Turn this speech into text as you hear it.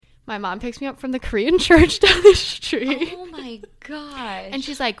my mom picks me up from the Korean church down the street. Oh my gosh. And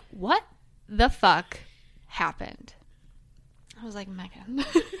she's like, what the fuck happened? I was like, Megan,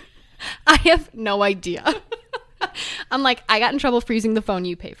 I have no idea. I'm like, I got in trouble for using the phone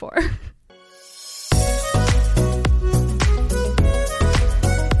you pay for.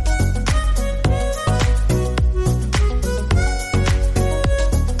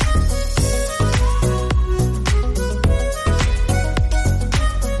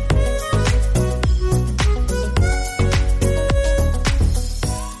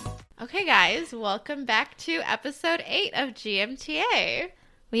 Okay, guys, welcome back to episode 8 of GMTA.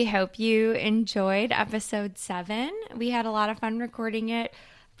 We hope you enjoyed episode 7. We had a lot of fun recording it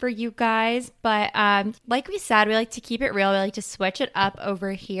for you guys, but like we said, we like to keep it real. We like to switch it up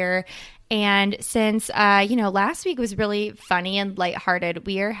over here. And since, last week was really funny and lighthearted,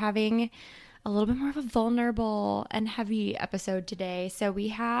 we are having a little bit more of a vulnerable and heavy episode today. So we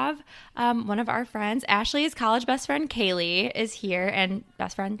have one of our friends, Ashley's college best friend, Kaylee, is here and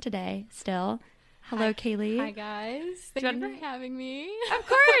best friend today still. Hello, Kaylee. Hi, guys. Thank you for having me. Of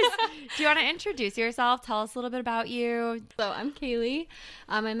course. Do you want to introduce yourself? Tell us a little bit about you. So I'm Kaylee.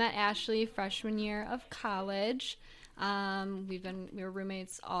 I met Ashley freshman year of college. We were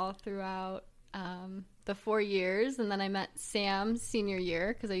roommates all throughout the 4 years, and then I met Sam senior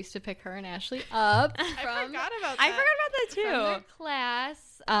year because I used to pick her and Ashley up. I forgot about that. I forgot about that too. From their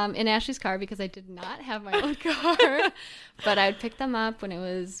class in Ashley's car because I did not have my own car, but I would pick them up when it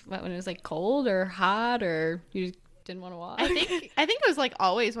was like cold or hot or you just didn't want to walk. I think it was like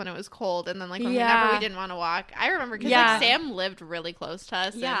always when it was cold, and then like whenever we didn't want to walk. I remember because like Sam lived really close to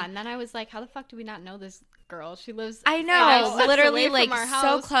us. Yeah, and then I was like, how the fuck do we not know this girl? She lives. I know, it's literally away like from our so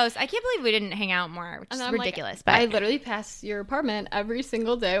house. close. I can't believe we didn't hang out more, which is ridiculous. But I literally pass your apartment every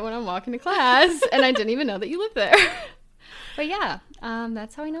single day when I'm walking to class, and I didn't even know that you lived there. But yeah,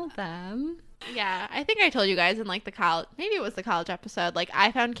 that's how I know them. Yeah, I think I told you guys in like the college, maybe it was the college episode, like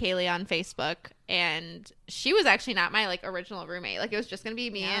I found Kaylee on Facebook, and she was actually not my like original roommate. Like it was just gonna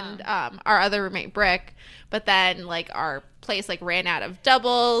be me and our other roommate Brick, but then like our place like ran out of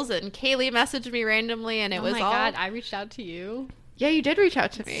doubles, and Kaylee messaged me randomly, and it was oh my all god, I reached out to you. Yeah, you did reach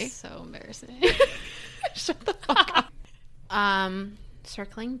out to me. So embarrassing. Shut the fuck up.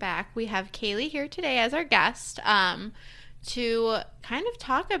 Circling back, we have Kaylee here today as our guest. To kind of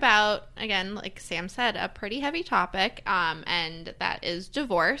talk about, again, like Sam said, a pretty heavy topic, and that is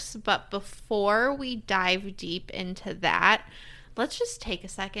divorce. But before we dive deep into that, let's just take a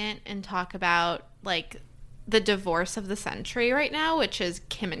second and talk about, like, the divorce of the century right now, which is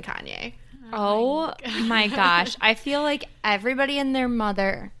Kim and Kanye. Oh my gosh. I feel like everybody and their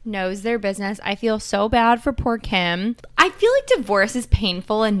mother knows their business. I feel so bad for poor Kim. I feel like divorce is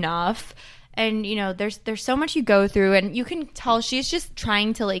painful enough. And, you know, there's so much you go through, and you can tell she's just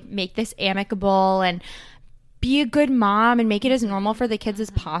trying to, like, make this amicable and be a good mom and make it as normal for the kids as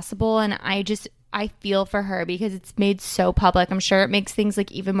possible. And I feel for her because it's made so public. I'm sure it makes things, like,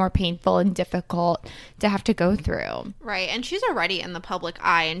 even more painful and difficult to have to go through. Right. And she's already in the public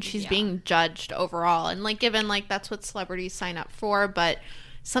eye, and she's being judged overall. And, like, given, like, that's what celebrities sign up for. But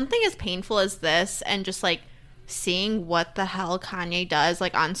something as painful as this, and just, like, seeing what the hell Kanye does,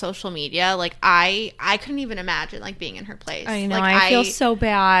 like, on social media, like, I couldn't even imagine, like, being in her place. I know. Like, I feel so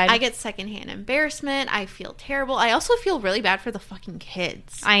bad. I get secondhand embarrassment. I feel terrible. I also feel really bad for the fucking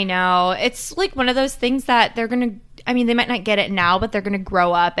kids. I know. It's like one of those things that they're going to, I mean, they might not get it now, but they're going to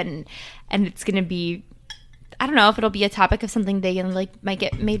grow up and it's going to be, I don't know if it'll be a topic of something they like might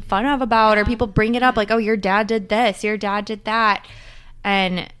get made fun of about, or people bring it up like, oh, your dad did this, your dad did that.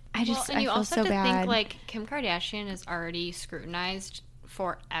 And I you feel also so have to bad. think, like, Kim Kardashian is already scrutinized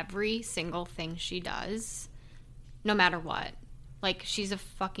for every single thing she does, no matter what. Like, she's a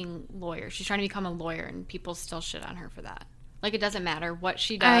fucking lawyer. She's trying to become a lawyer, and people still shit on her for that. Like, it doesn't matter what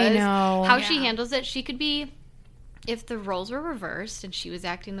she does. I know. How she handles it. She could be, if the roles were reversed and she was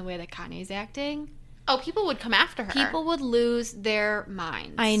acting the way that Kanye's acting, Oh, people would come after her. people would lose their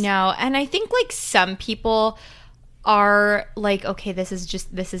minds. I know. And I think, like, some people are like, okay, this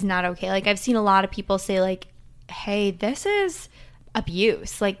is not okay. Like, I've seen a lot of people say, like, hey, this is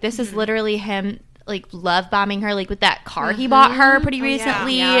abuse. Like, this is literally him, like, love bombing her, like, with that car he bought her pretty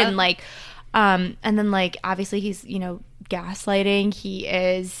recently. Yeah. And, like, and then, like, obviously he's, you know, gaslighting. He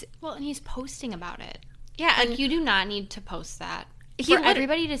is. Well, and he's posting about it. Yeah, and Like, you do not need to post that He for lit-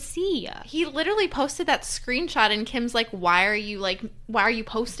 everybody to see. he literally posted that screenshot, and Kim's like, why are you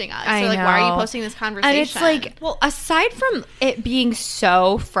posting us? I So, like, why are you know. posting this conversation? And it's like, well, aside from it being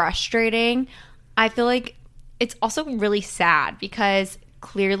so frustrating, I feel like it's also really sad because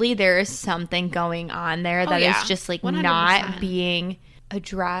clearly there is something going on there that is just, like, 100%. not being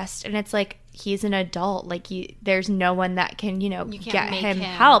addressed. And it's like, he's an adult. Like, there's no one that can, you know, get him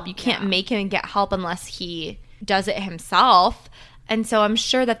help. You can't make him get help unless he does it himself. And so I'm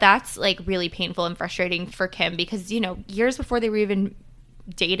sure that that's like really painful and frustrating for Kim because, you know, years before they were even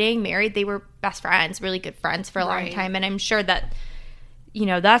dating, married, they were best friends, really good friends for a long time. And I'm sure that, you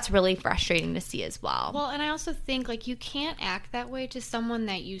know, that's really frustrating to see as well. Well, and I also think, like, you can't act that way to someone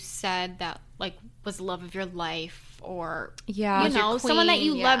that you said that, like, was the love of your life or, you know, someone that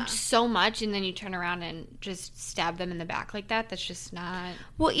you loved so much, and then you turn around and just stab them in the back like that. That's just not...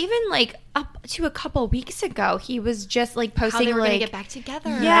 Well, even, like, up to a couple weeks ago, he was just, like, posting, how they were like... going to get back together.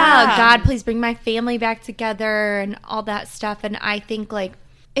 Yeah, God, please bring my family back together and all that stuff. And I think, like,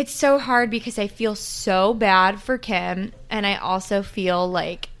 it's so hard because I feel so bad for Kim, and I also feel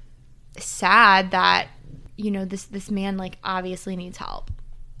like sad that, you know, this man like obviously needs help.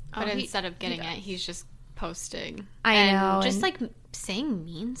 But instead of getting it, he's just posting. I know, just like saying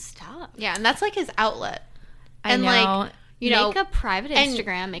mean stuff. Yeah, and that's like his outlet. I and know. Like, you know, make a private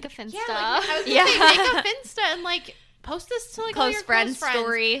Instagram, make a Finsta. Yeah, like, I was gonna say, make a Finsta and like post this to like all your friends close friends,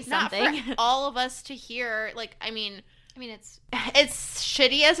 story, something. not for all of us to hear. Like, I mean, it's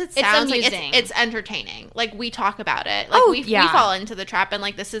shitty as it sounds. It's like amusing. it's entertaining. Like, we talk about it. Like, we fall into the trap, and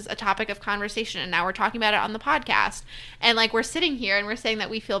like this is a topic of conversation, and now we're talking about it on the podcast. And like, we're sitting here and we're saying that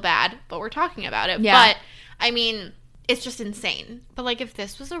we feel bad, but we're talking about it. Yeah. But I mean, it's just insane. But like, if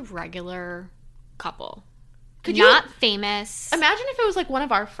this was a regular couple, Could not famous, imagine if it was like one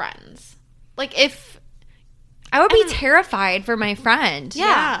of our friends. Like, if I would be terrified for my friend.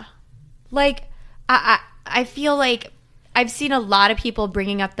 yeah. Like, I feel like I've seen a lot of people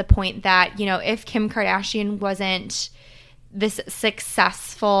bringing up the point that, you know, if Kim Kardashian wasn't this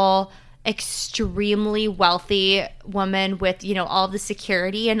successful, extremely wealthy woman with, you know, all the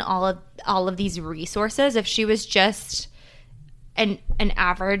security and all of these resources, if she was just an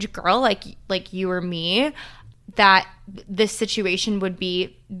average girl like you or me, that this situation would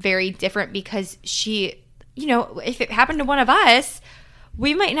be very different because she, you know, if it happened to one of us,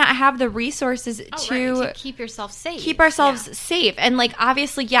 we might not have the resources to keep yourself safe. Keep ourselves safe. And like,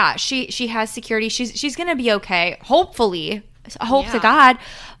 obviously, yeah, she has security. She's going to be okay. Hopefully. Hope to God.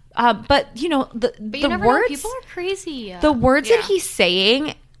 But you know, the never words, know. People are crazy. The words that he's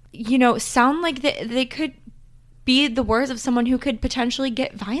saying, you know, sound like they could be the words of someone who could potentially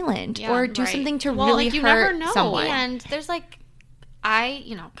get violent or do something to really like, you hurt never know. someone. And there's like,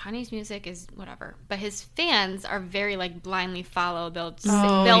 you know, Kanye's music is whatever, but his fans are very like blindly follow. They'll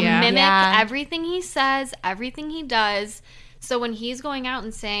mimic everything he says, everything he does. So when he's going out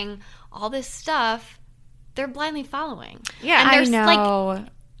and saying all this stuff, they're blindly following. Yeah, and there's I know.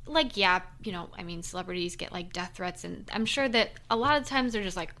 Like, yeah, you know, I mean, celebrities get like death threats, and I'm sure that a lot of times they're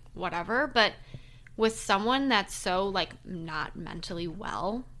just like whatever. But with someone that's so like not mentally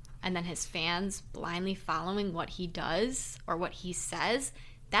well, and then his fans blindly following what he does or what he says,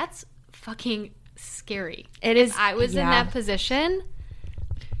 that's fucking scary. It is. If I was in that position,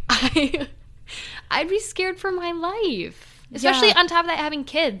 I'd be scared for my life. Especially on top of that, having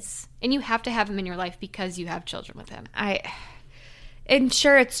kids. And you have to have him in your life because you have children with him. I'm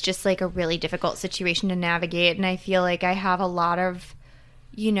sure it's just like a really difficult situation to navigate. And I feel like I have a lot of,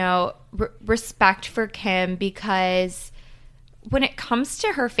 you know, respect for Kim because when it comes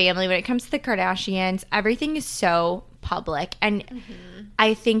to her family, when it comes to the Kardashians, everything is so public. And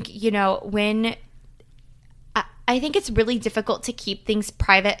I think, you know, I think it's really difficult to keep things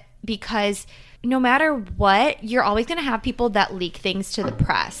private because no matter what, you're always going to have people that leak things to the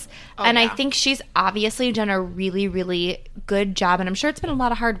press. I think she's obviously done a really, really good job. And I'm sure it's been a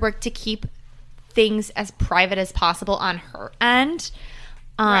lot of hard work to keep things as private as possible on her end.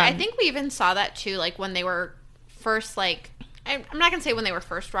 Right. I think we even saw that too, like when they were first, like, I'm not going to say when they were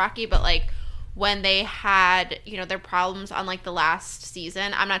first rocky, but like when they had, you know, their problems on like the last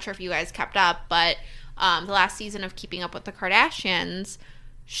season. I'm not sure if you guys kept up, but the last season of Keeping Up with the Kardashians,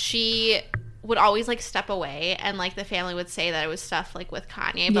 she would always like step away, and like the family would say that it was stuff like with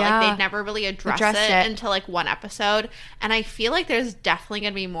Kanye, but like they'd never really address it until like one episode. And I feel like there's definitely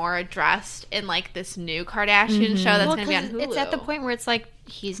gonna be more addressed in like this new Kardashian show that's gonna be on Hulu. It's at the point where it's like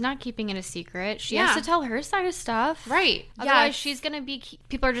he's not keeping it a secret. She has to tell her side of stuff, right? Otherwise, she's gonna be.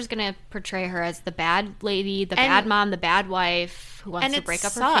 People are just gonna portray her as the bad lady, the bad mom, the bad wife who wants to break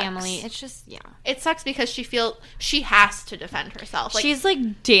up her family. It's just it sucks because she has to defend herself. Like, she's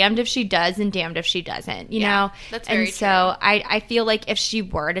like damned if she does and damned if she doesn't. You know, that's very true. So I feel like if she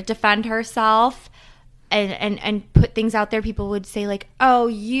were to defend herself and put things out there, people would say like, "Oh,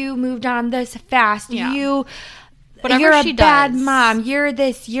 you moved on this fast. You Whatever you're a she bad does. mom, you're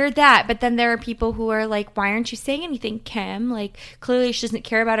this, you're that. But then there are people who are like, why aren't you saying anything, Kim? Like, clearly she doesn't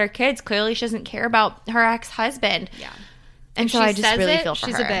care about her kids. Clearly she doesn't care about her ex-husband. Yeah. And If so she I just says really it, feel for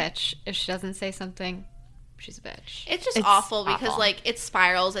she's her. a bitch. If she doesn't say something, she's a bitch. It's just It's awful because, awful. like, it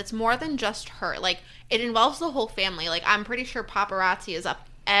spirals. It's more than just her. Like, it involves the whole family. Like, I'm pretty sure paparazzi is up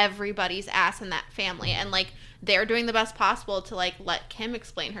everybody's ass in that family. And, like, they're doing the best possible to, like, let Kim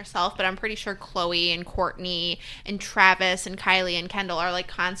explain herself. But I'm pretty sure Chloe and Courtney and Travis and Kylie and Kendall are, like,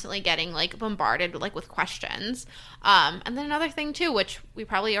 constantly getting, like, bombarded, like, with questions. And then another thing, too, which we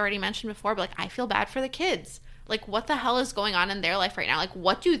probably already mentioned before, but, like, I feel bad for the kids. Like, what the hell is going on in their life right now? Like,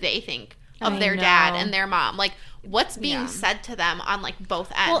 what do they think of I their dad know. and their mom? Like, what's being Yeah. said to them on, like,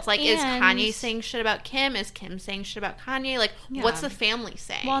 both ends? Well, like, is and- Kanye saying shit about Kim? Is Kim saying shit about Kanye? Like, Yeah. what's the family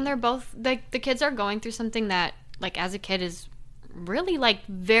saying? Well, and they're both, like, the kids are going through something that, like, as a kid is really, like,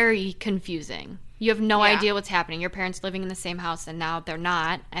 very confusing. You have no Yeah. idea what's happening. Your parents living in the same house and now they're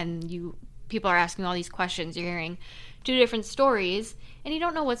not. And people are asking all these questions. You're hearing two different stories and you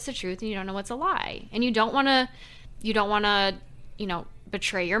don't know what's the truth and you don't know what's a lie. And you don't want to, you know,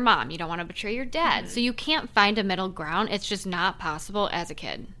 betray your mom. You don't want to betray your dad. So you can't find a middle ground. It's just not possible as a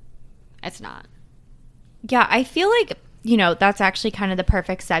kid. It's not. Yeah, I feel like, you know, that's actually kind of the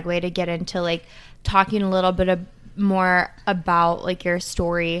perfect segue to get into like talking a little bit more about like your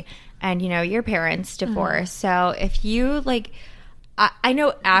story and, you know, your parents' divorce. So if you like, I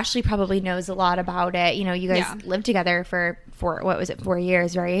know Ashley probably knows a lot about it. You know, you guys Yeah. lived together for 4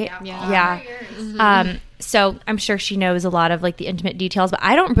 years, right? Yeah. So I'm sure she knows a lot of like the intimate details, but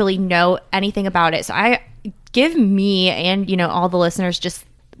I don't really know anything about it. So I give me and, you know, all the listeners just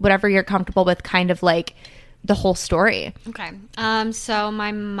whatever you're comfortable with, kind of like the whole story. Okay. So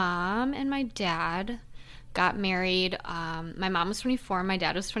my mom and my dad got married. My mom was 24, my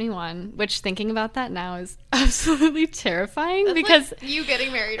dad was 21, which thinking about that now is absolutely terrifying That's because like you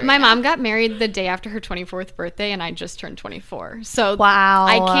getting married right my now. mom got married the day after her 24th birthday and I just turned 24. So Wow.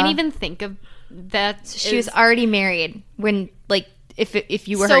 I can't even think of that. She was already married when, like, if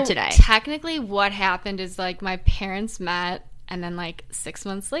you were so her today. Technically what happened is like my parents met and then like 6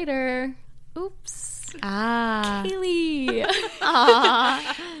 months later, oops. Ah. Kaylee.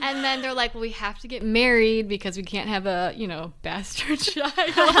 And then they're like, well, we have to get married because we can't have a, you know, bastard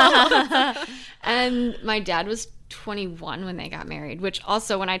child. And my dad was 21 when they got married, which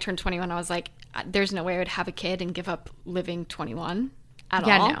also when I turned 21, I was like, there's no way I would have a kid and give up living 21 at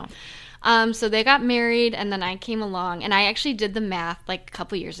Yeah, all. no. So they got married and then I came along and I actually did the math like a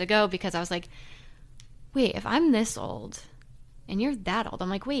couple years ago because I was like, wait, if I'm this old and you're that old, I'm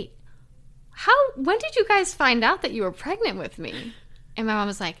like, wait, when did you guys find out that you were pregnant with me? And my mom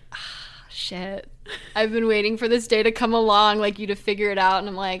was like, shit, I've been waiting for this day to come along, like you to figure it out. And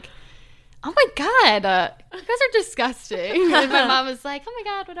I'm like, oh my God, you guys are disgusting. And my mom was like, oh my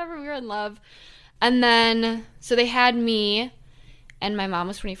God, whatever, we were in love. And then, so they had me and my mom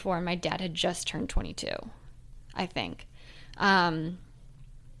was 24 and my dad had just turned 22, I think. And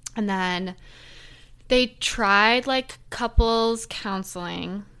then they tried like couples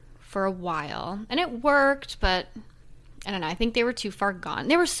counseling for a while and it worked, but I don't know, I think they were too far gone.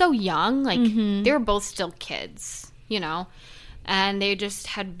 They were so young, like they were both still kids, you know, and they just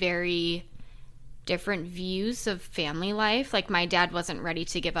had very different views of family life. Like my dad wasn't ready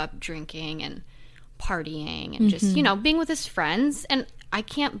to give up drinking and partying and just, you know, being with his friends. And I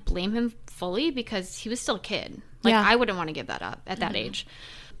can't blame him fully because he was still a kid. Like Yeah. I wouldn't want to give that up at that age.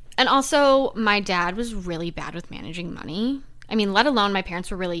 And also my dad was really bad with managing money. I mean, let alone my parents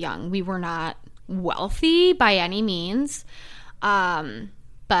were really young. We were not wealthy by any means.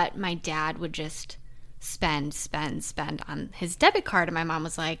 But my dad would just spend on his debit card. And my mom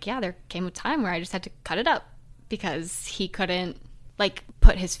was like, yeah, there came a time where I just had to cut it up because he couldn't like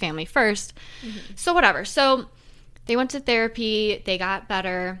put his family first. So whatever. So they went to therapy, they got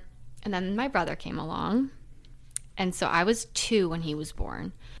better. And then my brother came along. And so I was 2 when he was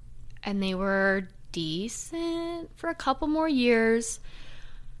born. And they were decent for a couple more years.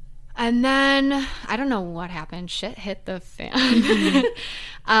 And then I don't know what happened. Shit hit the fan.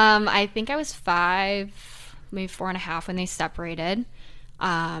 I think I was 5, maybe 4.5 when they separated.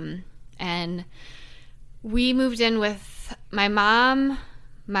 And we moved in with my mom,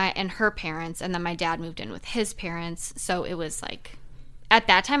 and her parents, and then my dad moved in with his parents. So it was like, at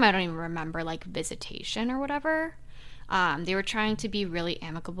that time, I don't even remember like visitation or whatever. They were trying to be really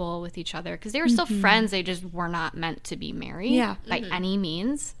amicable with each other because they were still friends. They just were not meant to be married by any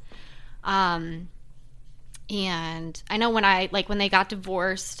means. And I know when they got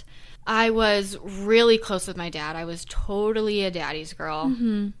divorced, I was really close with my dad. I was totally a daddy's girl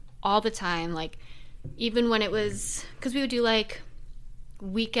all the time. Like even when it was, because we would do like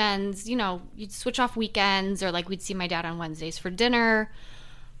weekends, you know, you'd switch off weekends, or like we'd see my dad on Wednesdays for dinner,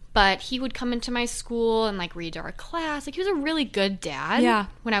 but he would come into my school and like read to our class. Like he was a really good dad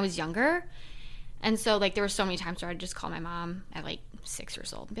when I was younger. And so like there were so many times where I'd just call my mom at like 6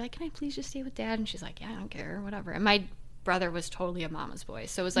 years old and be like, can I please just stay with dad? And she's like, yeah, I don't care, whatever. And my brother was totally a mama's boy,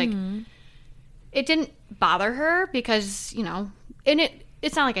 so it was like it didn't bother her because, you know, and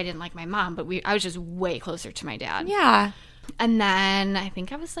it's not like I didn't like my mom, but I was just way closer to my dad. Yeah. And then I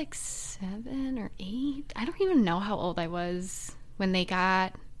think I was like 7 or 8. I don't even know how old I was when they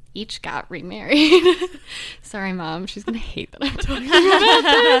each got remarried. Sorry, Mom. She's going to hate that I'm talking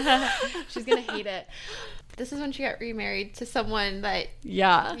about this. She's going to hate it. This is when she got remarried to someone that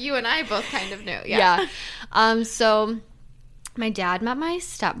Yeah. you and I both kind of knew. Yeah. So my dad met my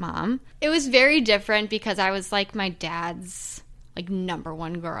stepmom. It was very different because I was like my dad's like number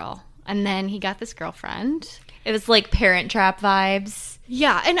one girl. And then he got this girlfriend. It was like Parent Trap vibes.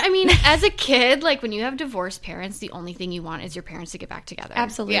 Yeah. And I mean, as a kid, like when you have divorced parents, the only thing you want is your parents to get back together.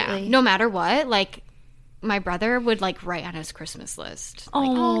 Absolutely. Yeah. No matter what. Like my brother would like write on his Christmas list. Like,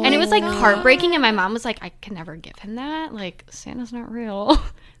 Oh. and it was like heartbreaking. And my mom was like, I can never give him that. Like Santa's not real.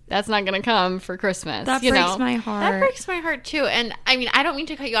 That's not going to come for Christmas. That you breaks know? my heart. That breaks my heart too. And I mean, I don't mean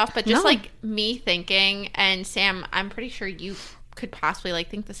to cut you off, but just No. like me thinking, and Sam, I'm pretty sure you could possibly like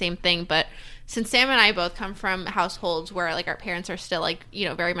think the same thing, but since Sam and I both come from households where like our parents are still like, you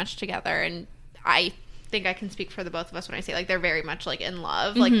know, very much together, and I think I can speak for the both of us when I say like they're very much like in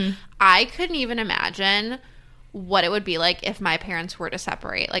love. Like I couldn't even imagine what it would be like if my parents were to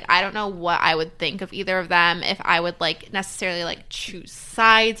separate. Like I don't know what I would think of either of them, if I would like necessarily like choose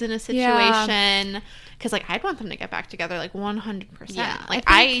sides in a situation. Because like I'd want them to get back together like 100%. Yeah, Like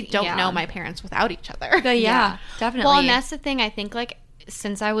I I think- don't yeah. know my parents without each other. Yeah, definitely. Well, and that's the thing. I think like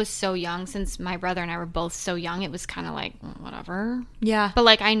since I was so young, since my brother and I were both so young, it was kind of like whatever. yeah. But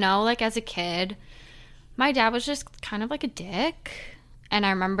like I know like as a kid, my dad was just kind of like a dick. And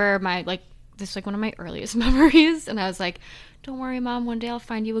I remember this is like one of my earliest memories, and I was like, don't worry, Mom, one day I'll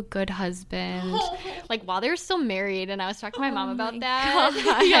find you a good husband. Like while they were still married, and I was talking to my mom about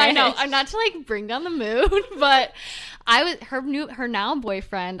that. Yeah, I know. I'm not to like bring down the mood, but I was her now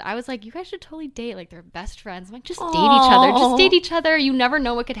boyfriend. I was like, you guys should totally date. Like they're best friends. I'm like, just date each other. Just date each other. You never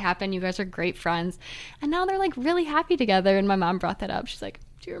know what could happen. You guys are great friends. And now they're like really happy together. And my mom brought that up. She's like,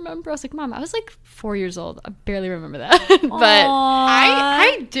 do you remember? I was like, Mom, I was like 4 years old. I barely remember that. But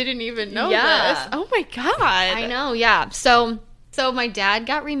I didn't even know Yeah. this. Oh my God. I know, yeah. So my dad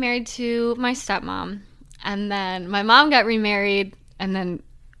got remarried to my stepmom, and then my mom got remarried and then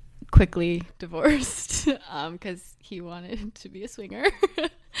quickly divorced because he wanted to be a swinger.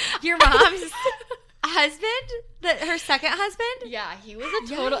 Your mom's husband? Her second husband? Yeah, he was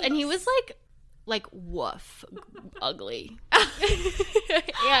a total, and he was like woof, ugly.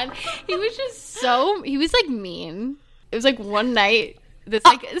 And he was like mean. It was like one night, this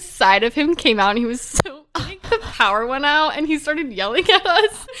like side of him came out, and he was so like the power went out, and he started yelling at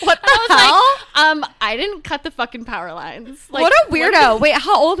us. What the I hell? was like, I didn't cut the fucking power lines. Like, What a weirdo. Wait,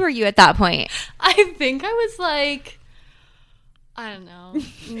 how old were you at that point? I think I was like, I don't know,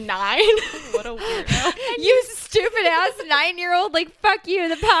 9. What a weirdo. You stupid ass 9-year-old. Like, fuck you.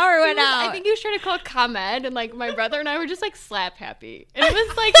 The power went out. I think he was trying to call ComEd, and like my brother and I were just like slap happy. And it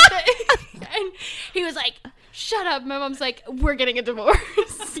was like, and he was like, shut up. My mom's like, we're getting a divorce.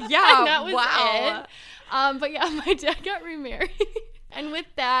 Yeah, And that was wow. it. But yeah, my dad got remarried. And with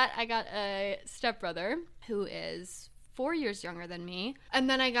that, I got a stepbrother who is 4 years younger than me. And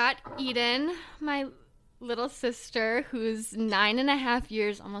then I got Eden, my little sister, who's 9.5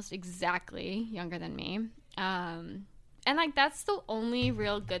 years, almost exactly younger than me. And like that's the only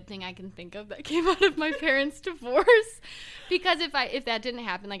real good thing I can think of that came out of my parents' divorce. Because if that didn't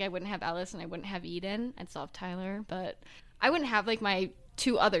happen, like I wouldn't have Ellis and I wouldn't have Eden. I'd still have Tyler, but I wouldn't have like my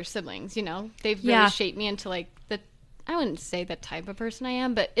 2 other siblings, you know? They've really Yeah. shaped me into like I wouldn't say the type of person I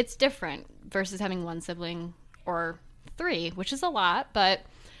am, but it's different versus having 1 sibling or 3, which is a lot, but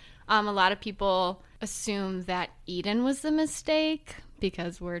a lot of people assume that Eden was the mistake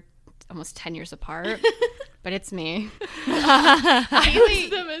because we're almost 10 years apart, but it's me. I was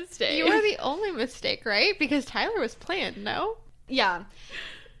the mistake. You were the only mistake, right? Because Tyler was planned, no? Yeah.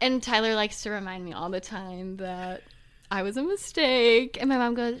 And Tyler likes to remind me all the time that I was a mistake. And my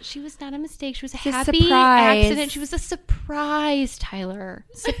mom goes, she was not a mistake. She was a happy surprise. accident. She was a surprise, Tyler.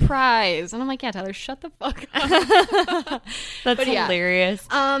 Surprise. And I'm like, yeah, Tyler, shut the fuck up. That's But yeah. hilarious.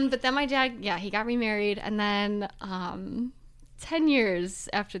 But then my dad, yeah, he got remarried. And then 10 years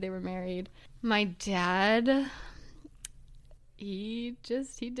after they were married, my dad, He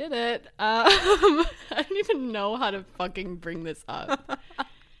did it. I don't even know how to fucking bring this up.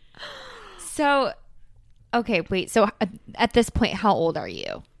 So, okay, wait. So at this point, how old are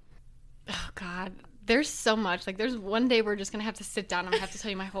you? Oh God, there's so much. Like, there's one day we're just gonna have to sit down and I have to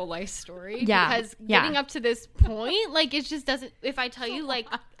tell you my whole life story. Yeah, Because yeah. getting up to this point, like, it just doesn't. If I tell you like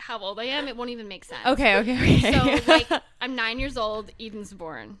how old I am, it won't even make sense. Okay. So like, I'm 9 years old. Eden's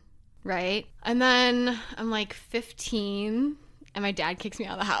born, right? And then I'm like 15, and my dad kicks me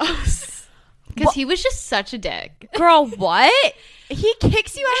out of the house because he was just such a dick. Girl, what? He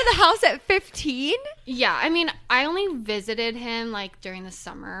kicks you out of the house at 15? Yeah, I mean, I only visited him like during the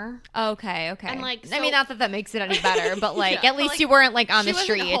summer. Okay. And, like, I mean, so- not that makes it any better, but like, Yeah, at least like, you weren't like on the She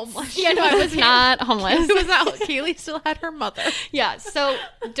wasn't streets. homeless. Yeah, no, I was not homeless. It was not. Kaylee still had her mother. Yeah, so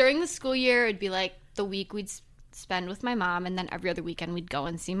during the school year, it'd be like the week we'd spend with my mom, and then every other weekend we'd go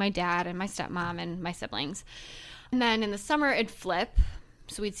and see my dad and my stepmom and my siblings. And then in the summer, it'd flip.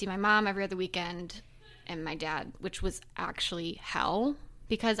 So we'd see my mom every other weekend and my dad, which was actually hell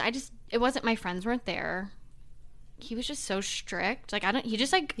because it wasn't, my friends weren't there. He was just so strict. Like, he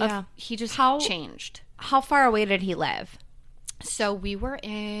just like, Yeah. he just How- changed. How far away did he live? So we were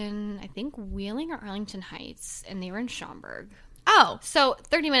in, I think, Wheeling or Arlington Heights, and they were in Schaumburg. Oh, So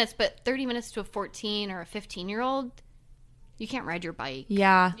 30 minutes, but 30 minutes to a 14 or a 15-year-old, you can't ride your bike.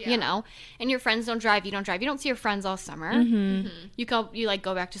 yeah. You know, and your friends don't drive. You don't drive. You don't see your friends all summer. You like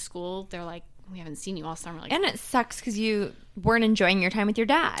go back to school. They're like, we haven't seen you all summer. Like, And it sucks because you weren't enjoying your time with your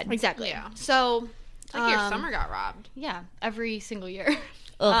dad. exactly. Yeah. So, It's like your summer got robbed. yeah, every single year.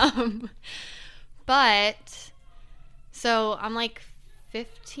 Ugh. But so I'm like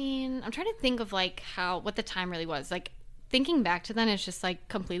 15. I'm trying to think of like what the time really was. Like, thinking back to then is just like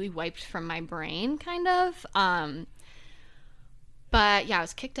completely wiped from my brain, kind of. But yeah, I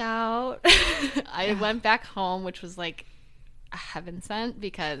was kicked out. I went back home, which was like a heaven sent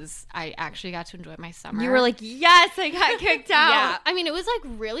because I actually got to enjoy my summer. You were like, yes, I got kicked out. yeah. I mean, it was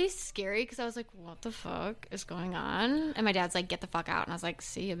like really scary because I was like, what the fuck is going on? And my dad's like, get the fuck out. And I was like,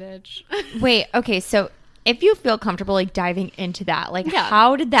 see you, bitch. Wait, okay, so if you feel comfortable like diving into that, like Yeah.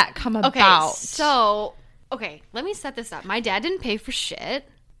 how did that come Okay, about? so, okay, let me set this up. My dad didn't pay for shit.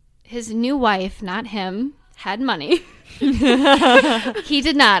 His new wife, not him, had money. He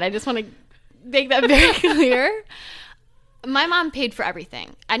did not. I just want to make that very clear. My mom paid for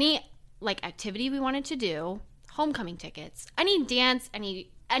everything. Any like activity we wanted to do, homecoming tickets, any dance, any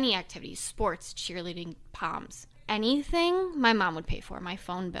activities, sports, cheerleading, poms, anything my mom would pay for, my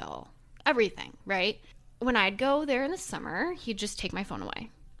phone bill, everything, right? When I'd go there in the summer, he'd just take my phone away.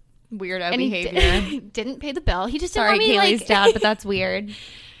 Weirdo And behavior. he didn't pay the bill. He just Sorry, didn't want me, Kaylee's like, dad, but that's weird.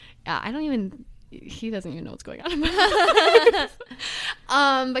 he doesn't even know what's going on in my life.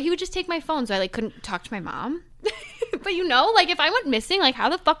 But he would just take my phone, so I like couldn't talk to my mom. But like if I went missing, like how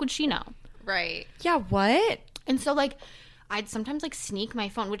the fuck would she know? Right. Yeah, what? And so like I'd sometimes like sneak my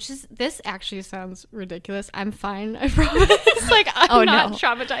phone, this actually sounds ridiculous. I'm fine, I promise. Like I'm not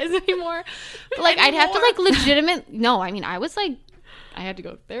traumatized anymore. But like I'd have to like no, I mean I was like I had to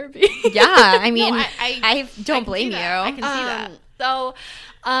go to therapy. Yeah, I mean, No, I don't blame you. I can see that. So,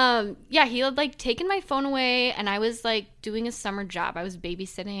 yeah, he had like taken my phone away, and I was like doing a summer job. I was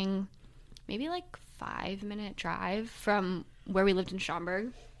babysitting, maybe like 5-minute drive from where we lived in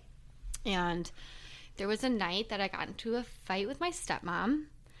Schaumburg. And there was a night that I got into a fight with my stepmom,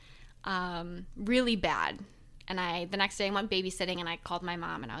 really bad. And the next day I went babysitting, and I called my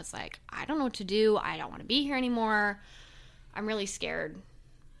mom, and I was like, I don't know what to do. I don't want to be here anymore. I'm really scared.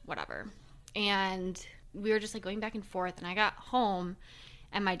 Whatever. And we were just like going back and forth, and I got home,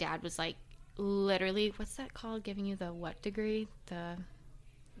 and my dad was like, literally, what's that called? Giving you the what degree? The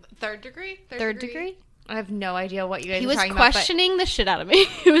Third degree? third degree? I have no idea what you guys He are was talking questioning the shit out of me.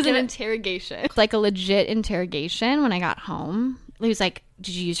 It was an interrogation. Like a legit interrogation when I got home. He was like,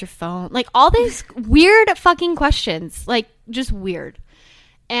 did you use your phone? Like all these weird fucking questions. Like just weird.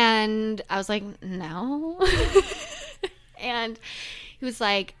 And I was like, no. And he was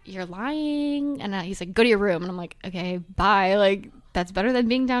like, you're lying. And he's like, go to your room. And I'm like, okay, bye. Like that's better than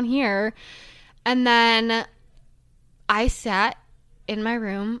being down here. And then I sat in my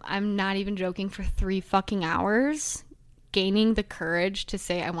room, I'm not even joking, for 3 fucking hours, gaining the courage to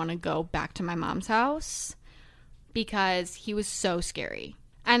say I want to go back to my mom's house because he was so scary.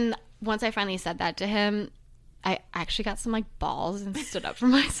 And once I finally said that to him, I actually got some like balls and stood up for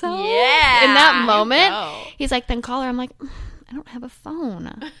myself. Yeah. In that moment, go. he's like, then call her. I'm like, I don't have a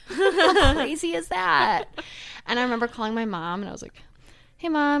phone. How crazy is that? And I remember calling my mom, and I was like, hey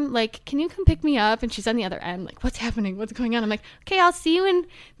mom, like, can you come pick me up? And she's on the other end, like, what's happening? What's going on? I'm like, okay, I'll see you in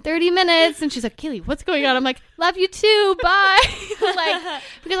 30 minutes. And she's like, Kaylee, what's going on? I'm like, love you too. Bye. Like,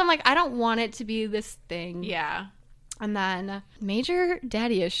 because I'm like, I don't want it to be this thing. Yeah. And then major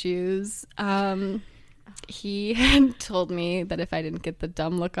daddy issues. He had told me that if I didn't get the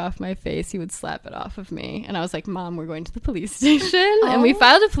dumb look off my face, he would slap it off of me. And I was like, Mom, we're going to the police station. And we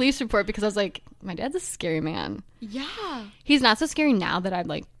filed a police report because I was like, my dad's a scary man. Yeah. He's not so scary now that I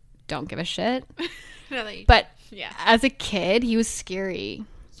like don't give a shit. Really? But Yeah. as a kid, he was scary.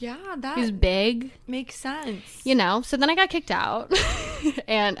 Yeah, that He was big, makes sense. you know? So then I got kicked out.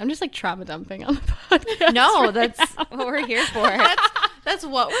 And I'm just like trauma dumping on the podcast. No, right that's now. what we're here for. That's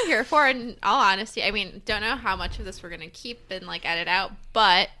what we're here for. In all honesty, I mean, don't know how much of this we're going to keep and like edit out,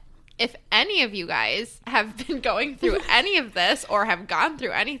 but if any of you guys have been going through any of this or have gone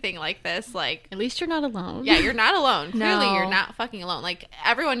through anything like this, like, At least you're not alone. yeah, you're not alone. Clearly, No. you're not fucking alone. Like,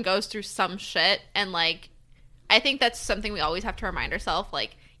 everyone goes through some shit, and like, I think that's something we always have to remind ourselves,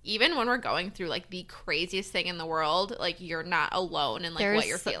 like, even when we're going through like the craziest thing in the world, like, you're not alone in like There's what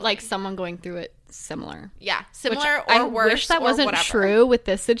you're feeling. like someone going through it similar. Yeah, similar Which or I worse. wish that or wasn't whatever. true with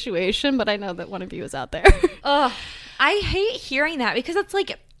this situation, but I know that one of you is out there. Ugh, I hate hearing that because it's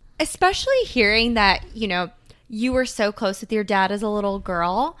like, especially hearing that, you know, you were so close with your dad as a little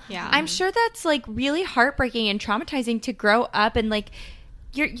girl. Yeah. I'm sure that's like really heartbreaking and traumatizing to grow up and like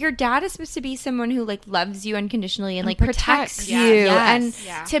your dad is supposed to be someone who like loves you unconditionally and like protects Yeah. you. Yes. And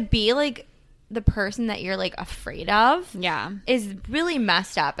Yeah. to be like the person that you're like afraid of Yeah. is really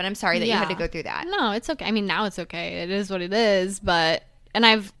messed up. And I'm sorry that you had to Yeah. go through that. No, it's okay. I mean, now it's okay. It is what it is. But, and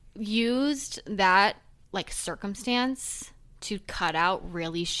I've used that like circumstance to cut out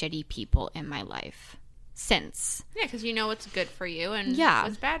really shitty people in my life since. Yeah, because you know what's good for you and Yeah.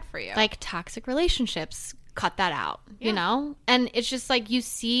 what's bad for you. Like toxic relationships, cut that out, Yeah. you know? And it's just like you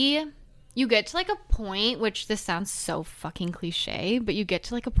get to like a point, which this sounds so fucking cliche, but you get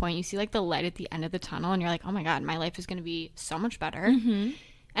to like a point, you see like the light at the end of the tunnel and you're like, oh my God, my life is going to be so much better. Mm-hmm.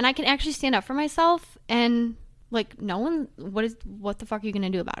 And I can actually stand up for myself and like no one, what the fuck are you going to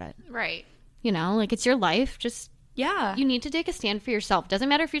do about it? right. You know, like it's your life. Just, Yeah. you need to take a stand for yourself. Doesn't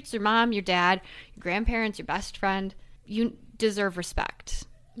matter if it's your mom, your dad, your grandparents, your best friend. You deserve respect.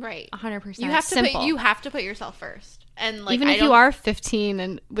 Right. 100%. You have to Simple. you have to put yourself first. And like Even I if you don't- are 15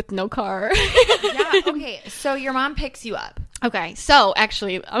 and with no car. Yeah. Okay. So your mom picks you up. Okay, so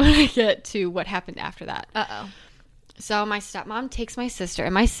actually, I'm going to get to what happened after that. Uh-oh. So my stepmom takes my sister,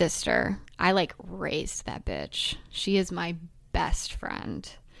 and my sister, I like raised that bitch. She is my best friend.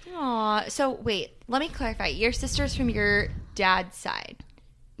 Aw. So wait, let me clarify. Your sister's from your dad's side.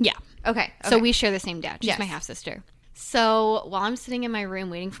 Yeah. Okay. So we share the same dad. She's Yes. my half sister. So while I'm sitting in my room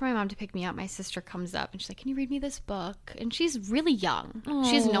waiting for my mom to pick me up, my sister comes up and she's like, "Can you read me this book?" And she's really young.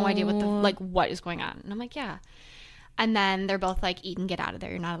 She has no idea what is going on. And I'm like, "Yeah." And then they're both like, "Eden, get out of there.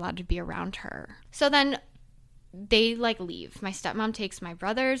 You're not allowed to be around her." So then they like leave. My stepmom takes my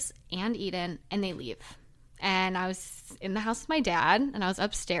brothers and Eden and they leave. And I was in the house with my dad and I was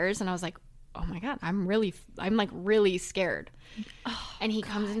upstairs and I was like, "Oh my God, I'm like really scared." And he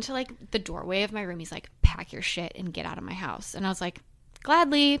comes into like the doorway of my room. He's like, "Pack your shit and get out of my house." And I was like,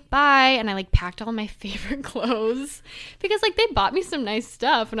 "Gladly, bye." And I like packed all my favorite clothes because like they bought me some nice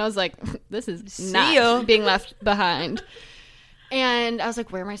stuff. And I was like, this is not ya. being left behind. And I was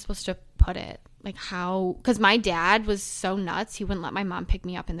like, where am I supposed to put it? Like how, because my dad was so nuts. He wouldn't let my mom pick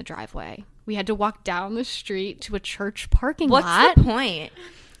me up in the driveway. We had to walk down the street to a church parking What's lot. the point?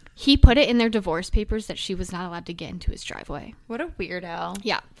 He put it in their divorce papers that she was not allowed to get into his driveway. What a weirdo.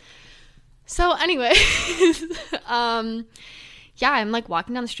 Yeah. So anyway, yeah, I'm like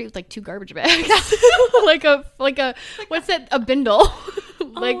walking down the street with like 2 garbage bags, like a what's it? A bindle,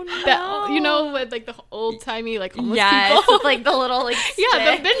 like that. You know, with like the old timey like homeless Yes. people. With, like the little like Yeah,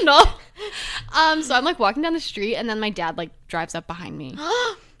 the stick. bindle. So I'm like walking down the street, and then my dad like drives up behind me.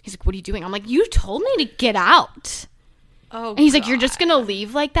 He's like, "What are you doing?" I'm like, "You told me to get out." Oh. And he's like, "You're just gonna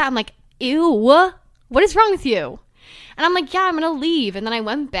leave like that?" I'm like, "Ew, what is wrong with you?" And I'm like, "Yeah, I'm gonna leave." And then I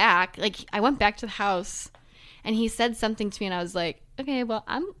went back to the house, and he said something to me, and I was like, "Okay, well,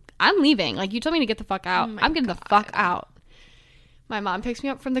 I'm leaving. Like, you told me to get the fuck out. I'm getting the fuck out." My mom picks me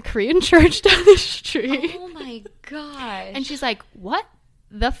up from the Korean church down the street, Oh my gosh. and she's like, "What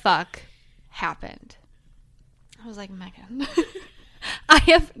the fuck happened?" I was like, "Megan, I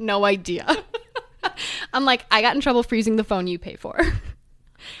have no idea." I'm like, "I got in trouble for using the phone you pay for."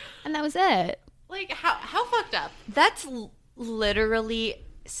 And that was it. like how fucked up. That's literally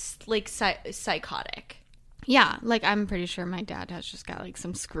like psychotic. Yeah, like I'm pretty sure my dad has just got like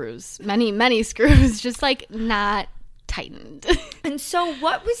some screws, many screws, just like not tightened. And so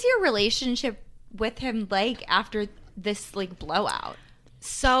what was your relationship with him like after this like blowout?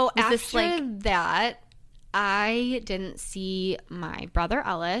 So Was after this, like- that, I didn't see my brother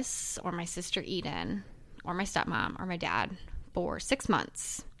Ellis or my sister Eden or my stepmom or my dad for 6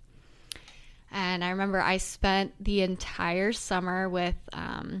 months. And I remember I spent the entire summer with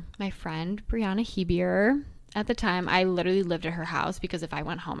my friend Brianna Hebier. At the time, I literally lived at her house because if I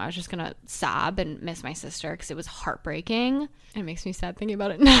went home, I was just going to sob and miss my sister because it was heartbreaking. It makes me sad thinking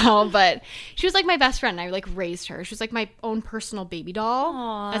about it now, but she was like my best friend. I like raised her. She was like my own personal baby doll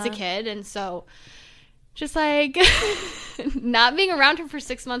Aww. as a kid. And so just like not being around her for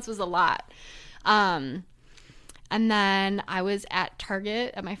 6 months was a lot. And then I was at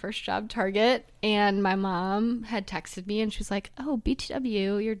Target, at my first job, Target, and my mom had texted me and she was like, oh,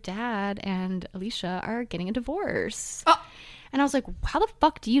 BTW, your dad and Alicia are getting a divorce. Oh. And I was like, how the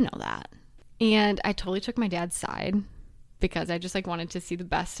fuck do you know that? And I totally took my dad's side because I just like wanted to see the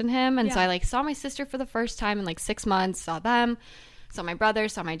best in him. And so I like saw my sister for the first time in like 6 months, saw them, saw my brother,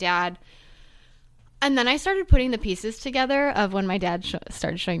 saw my dad. And then I started putting the pieces together of when my dad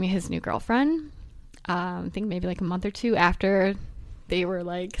started showing me his new girlfriend. I think maybe like a month or two after they were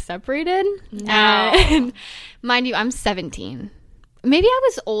like separated. No. And mind you, I'm 17. Maybe I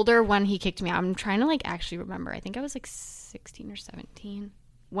was older when he kicked me out. I'm trying to like actually remember. I think I was like 16 or 17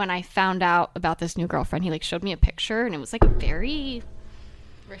 when I found out about this new girlfriend. He like showed me a picture and it was like a very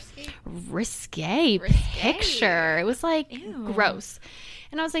risque picture. It was like Ew. gross.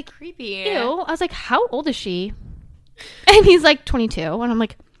 And I was like, Creepy. ew. I was like, how old is she? And he's like 22. And I'm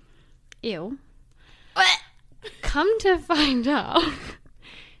like, ew. Come to find out,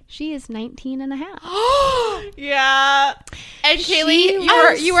 she is 19 and a half. Yeah. And She-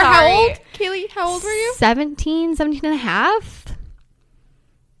 Kaylee, you were I'm how sorry. old? Kaylee, how old were you? 17 and a half.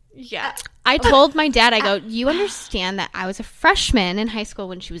 Yeah. I told my dad, I go, you understand that I was a freshman in high school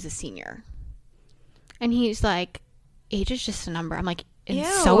when she was a senior. And he's like, age is just a number. I'm like, and Ew.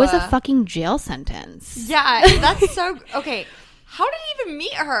 so is a fucking jail sentence. Yeah, that's so okay. How did he even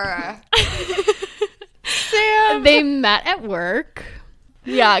meet her? Sam. They met at work.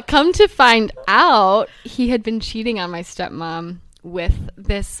 Yeah, come to find out, he had been cheating on my stepmom with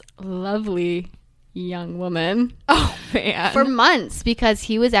this lovely young woman Oh man. for months because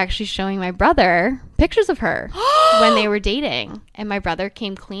he was actually showing my brother pictures of her when they were dating. And my brother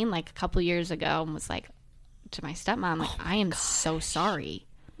came clean like a couple years ago and was like to my stepmom, like, I am so sorry.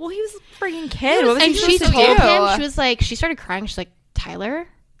 Well, he was a freaking kid. What was And he she supposed told to do? him, she was like, she started crying. She's like, Tyler,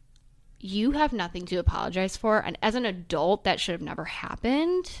 you have nothing to apologize for. And as an adult, that should have never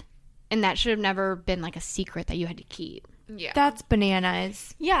happened. And that should have never been like a secret that you had to keep. Yeah. That's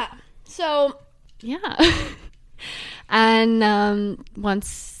bananas. Yeah. So, yeah. And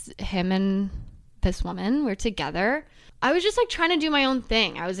once him and this woman were together, I was just like trying to do my own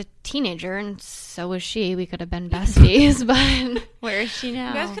thing. I was a teenager and so was she. We could have been besties, but Where is she now?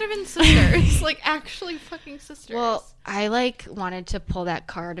 You guys could have been sisters. Like, actually fucking sisters. well, I like wanted to pull that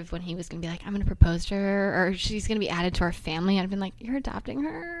card of when he was going to be like, I'm going to propose to her or she's going to be added to our family. I'd been like, you're adopting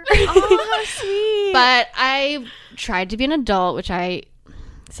her. Oh, how sweet. But I tried to be an adult, which I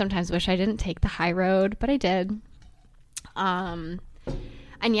sometimes wish I didn't take the high road, but I did.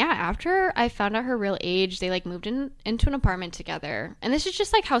 And yeah, after I found out her real age, they like moved into an apartment together. And this is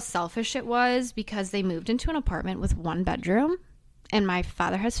just like how selfish it was because they moved into an apartment with 1 bedroom and my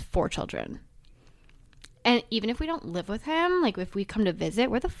father has 4 children. And even if we don't live with him, like if we come to visit,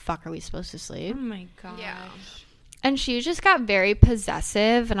 where the fuck are we supposed to sleep? Oh my gosh. Yeah. And she just got very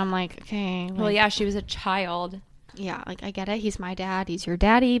possessive and I'm like, okay. Like, Well, yeah, she was a child. yeah, like I get it. He's my dad. He's your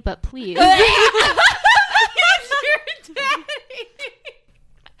daddy, but please.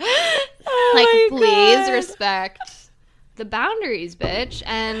 Like, please respect the boundaries, bitch.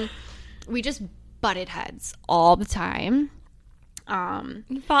 And we just butted heads all the time.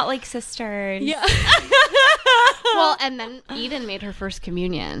 You fought like sisters. Yeah. Well, and then Eden made her first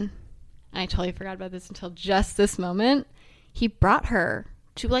communion. I totally forgot about this until just this moment. He brought her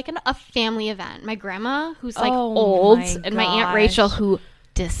to like a family event. My grandma, who's like Oh old, my and my Aunt gosh. Rachel, who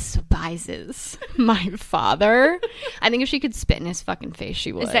despises my father. I think if she could spit in his fucking face,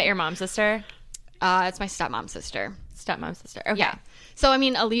 she would. Is that your mom's sister? It's my stepmom's sister. Stepmom's sister. Okay. Yeah. So I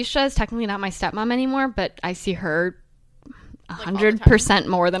mean, Alicia is technically not my stepmom anymore, but I see her 100%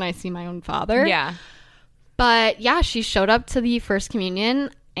 more than I see my own father. Yeah. But yeah, she showed up to the first communion,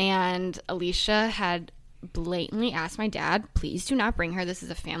 and Alicia had blatantly asked my dad, please do not bring her. This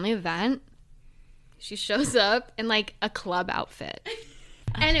is a family event. She shows up in like a club outfit.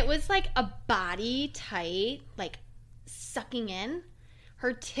 And it was like a body tight, like sucking in.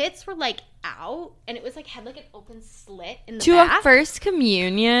 Her tits were like out, and it was like had like an open slit in the To back. a first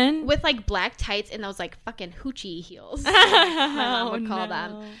communion? With like black tights and those like fucking hoochie heels, my mom would call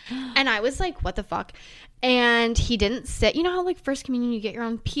them. And I was like, what the fuck? And he didn't sit. You know how like first communion you get your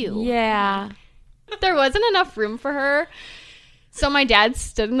own pew? Yeah. There wasn't enough room for her. So my dad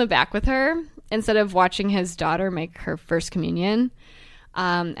stood in the back with her instead of watching his daughter make her first communion.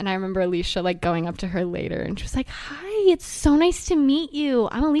 And I remember Alicia like going up to her later and she was like, hi, it's so nice to meet you.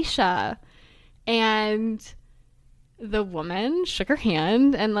 I'm Alicia. And the woman shook her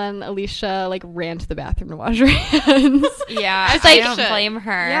hand, and then Alicia like ran to the bathroom to wash her hands. Yeah. I was like, don't blame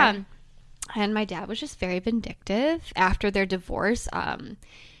her. Yeah. And my dad was just very vindictive. After their divorce,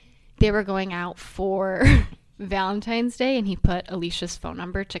 they were going out for Valentine's Day, and he put Alicia's phone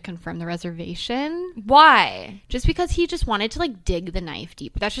number to confirm the reservation. Why? Just because he just wanted to like dig the knife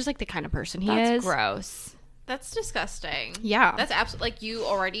deep. That's just like the kind of person he That's is. gross. That's disgusting. Yeah. That's absolutely like you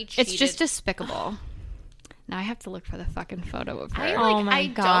already cheated. It's just despicable. Now I have to look for the fucking photo of her. Oh my I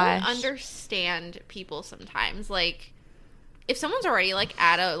gosh. don't understand people sometimes. Like, if someone's already like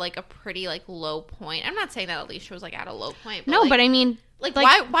at a pretty like low point. I'm not saying that Alicia was like at a low point. But, no, like, but I mean, like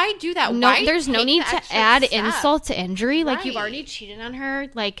why do that? no, Why there's no take need the to extra add step? insult to injury. Like you've Right. already cheated on her,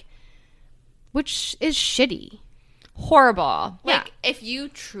 like, which is shitty. Horrible. Like, if you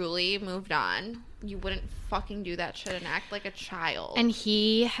truly moved on, you wouldn't fucking do that shit and act like a child. And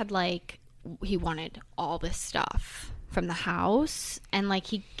he had like he wanted all this stuff from the house, and like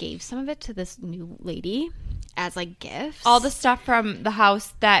he gave some of it to this new lady as like gifts. All the stuff from the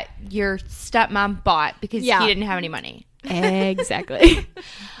house that your stepmom bought because Yeah. he didn't have any money. Exactly.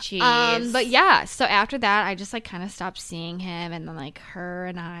 Jeez. But yeah, so after that, I just like kind of stopped seeing him, and then like her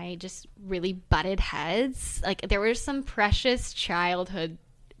and I just really butted heads. Like there were some precious childhood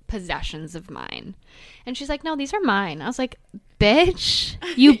possessions of mine, and she's like, "No, these are mine." I was like, "Bitch,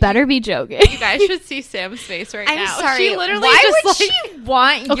 you better be joking." you guys should see Sam's face right I'm now. sorry. She literally Why just would like, she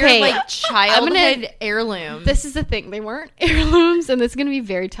want Okay, your like childhood I'm heirloom? This is the thing; they weren't heirlooms, and this is gonna be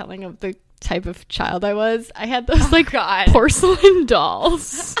very telling of the type of child I was. I had those like God. porcelain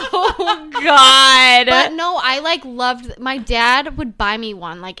dolls. Oh God. But no, I like loved. My dad would buy me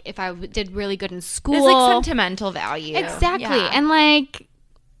one, like if I did really good in school. It's like sentimental value. Exactly, Yeah. and like,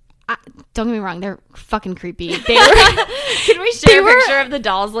 don't get me wrong, they're fucking creepy. They were. Can we share a were- picture of the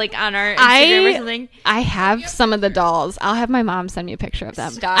dolls like on our Instagram or something? I have some of the dolls. I'll have my mom send me a picture of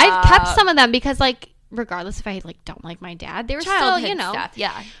them. Stop. I've kept some of them because like. Regardless if I like don't like my dad, they were Childhood still, you know, stuff.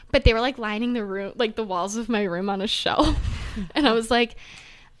 Yeah. but they were like lining the room, like the walls of my room on a shelf. And I was like,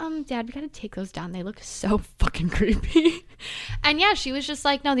 Dad, we gotta take those down. They look so fucking creepy. And yeah, she was just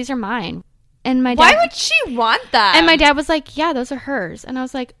like, no, these are mine. And my dad, Why would she want them? and my dad was like, yeah, those are hers. And I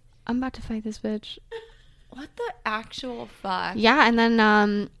was like, I'm about to fight this bitch. What the actual fuck? Yeah. And then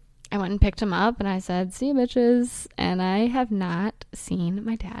I went and picked him up and I said, see you bitches. And I have not seen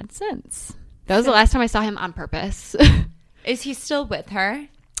my dad since. That was the last time I saw him on purpose. Is he still with her?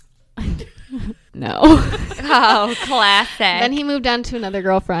 No. Oh, classic. Then he moved on to another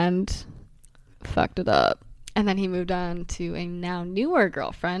girlfriend. Fucked it up. And then he moved on to a now newer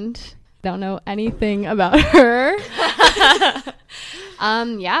girlfriend. Don't know anything about her.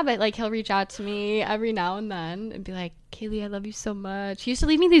 Yeah, but like he'll reach out to me every now and then and be like, Kaylee, I love you so much. He used to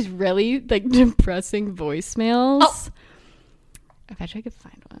leave me these really like depressing voicemails. Oh. I bet you I could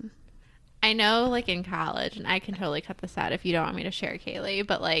find one. I know, like, in college, and I can totally cut this out if you don't want me to share, Kaylee,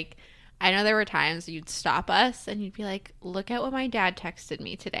 but, like, I know there were times you'd stop us and you'd be like, look at what my dad texted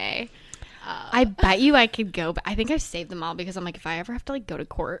me today. I bet you I could go, but I think I've saved them all because I'm like, if I ever have to like go to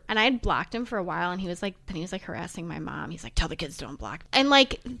court, and I had blocked him for a while, and he was like harassing my mom. He's like, tell the kids don't block. And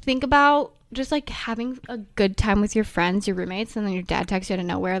like, think about just like having a good time with your friends, your roommates, and then your dad texts you out of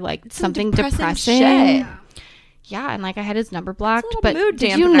nowhere, like something depressing. shit. Yeah, and like I had his number blocked, little but mood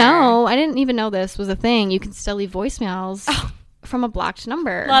did you dampener. know? I didn't even know this was a thing. You can still leave voicemails from a blocked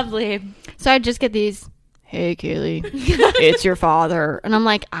number. Lovely. So I just get these, hey, Kaylee, it's your father. And I'm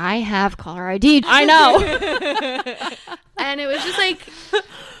like, I have caller ID. I know. And it was just like,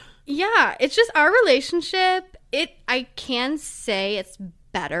 yeah, it's just our relationship. I can say it's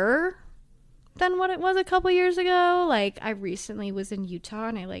better than what it was a couple years ago. Like, I recently was in Utah,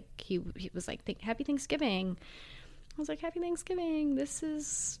 and he was like, happy Thanksgiving. I was like, happy Thanksgiving. This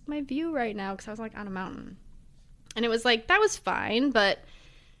is my view right now, because I was like on a mountain. And it was like, that was fine, but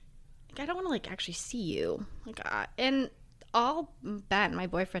like, I don't want to like actually see you. Like, and all Ben, my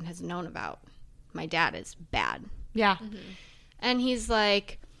boyfriend, has known about my dad is bad. Yeah. And he's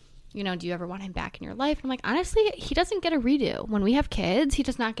like, you know, do you ever want him back in your life? And I'm like, honestly, he doesn't get a redo. When we have kids, he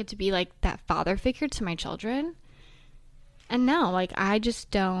does not get to be like that father figure to my children. And no, like, I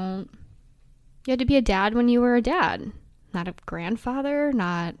just don't You had to be a dad when you were a dad, not a grandfather,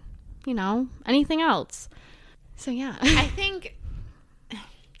 not, anything else. So, yeah. I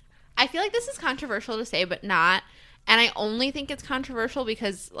feel like this is controversial to say, but not. And I only think it's controversial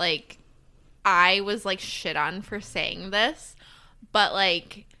because, like, I was, like, shit on for saying this. But,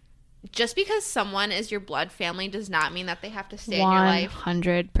 like, just because someone is your blood family does not mean that they have to stay in your life.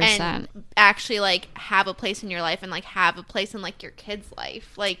 100%. And actually, like, have a place in your life and, like, have a place in, like, your kid's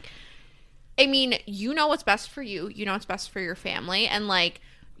life. Like, I mean, you know what's best for you. You know what's best for your family. And, like,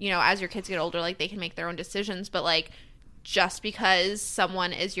 as your kids get older, like, they can make their own decisions. But, like, just because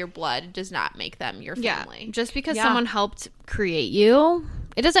someone is your blood does not make them your family. Yeah. Just because someone helped create you,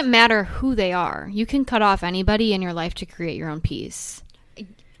 it doesn't matter who they are. You can cut off anybody in your life to create your own peace.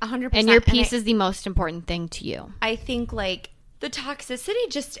 100%. And your peace is the most important thing to you. I think, like, the toxicity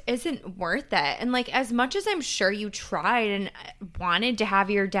just isn't worth it. And, like, as much as I'm sure you tried and wanted to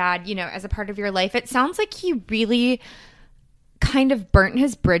have your dad, as a part of your life, it sounds like he really kind of burnt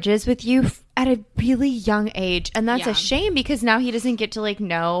his bridges with you at a really young age. And that's a shame because now he doesn't get to, like,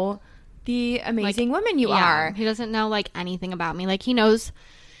 know the amazing woman you are. He doesn't know, like, anything about me. Like, he knows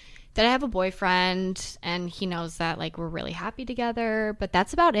that I have a boyfriend and he knows that, like, we're really happy together, but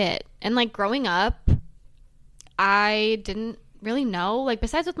that's about it. And, like, growing up, I didn't really know, like,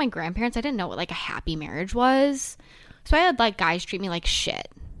 besides with my grandparents, I didn't know what, like, a happy marriage was. So I had, like, guys treat me like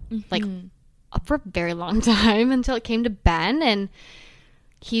shit. Like, for a very long time until it came to Ben. And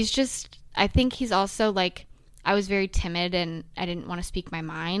he's just, I think he's also, like, I was very timid and I didn't want to speak my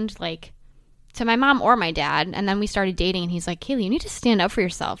mind, like, to my mom or my dad. And then we started dating and he's like, Kaylee, you need to stand up for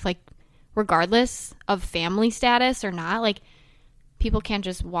yourself. Like, regardless of family status or not, like, people can't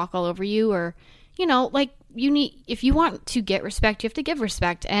just walk all over you or, like, if you want to get respect, you have to give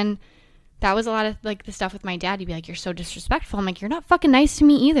respect. And that was a lot of, like, the stuff with my dad. He'd be like, you're so disrespectful. I'm like, you're not fucking nice to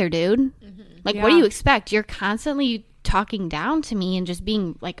me either, dude. Like, what do you expect? You're constantly talking down to me and just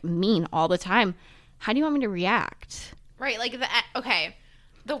being, like, mean all the time. How do you want me to react? Right. Like,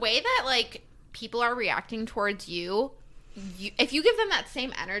 the way that, like, people are reacting towards you, if you give them that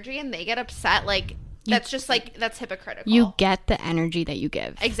same energy and they get upset, like, that's just, like, that's hypocritical. You get the energy that you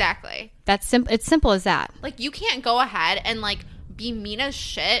give. Exactly. It's simple as that. Like, you can't go ahead and, like, be mean as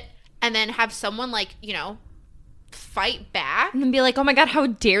shit and then have someone, like, fight back and be like, oh my god, how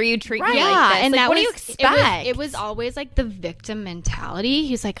dare you treat me like this? And like, that what do you expect? It was always, like, the victim mentality.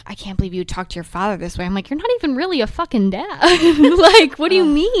 He's like, I can't believe you talk to your father this way. I'm like, you're not even really a fucking dad. Like, what do you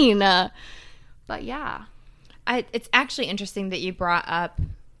mean? But yeah, it's actually interesting that you brought up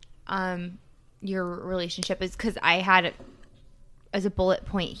your relationship, is because I had as a bullet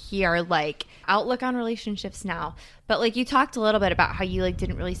point here, like, outlook on relationships now. But, like, you talked a little bit about how you, like,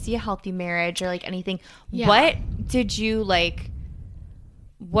 didn't really see a healthy marriage or, like, anything. Yeah. What did you, like,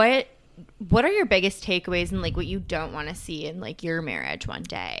 what are your biggest takeaways and, like, what you don't want to see in, like, your marriage one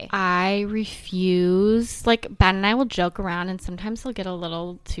day? I refuse. Like, Ben and I will joke around and sometimes he'll get a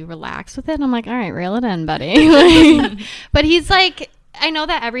little too relaxed with it. And I'm like, all right, reel it in, buddy. But he's like, I know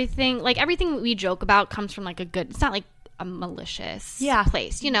that everything we joke about comes from, like, it's not like a malicious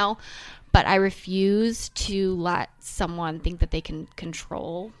place, but I refuse to let someone think that they can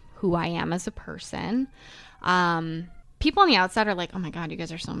control who I am as a person. People on the outside are like, oh my god, you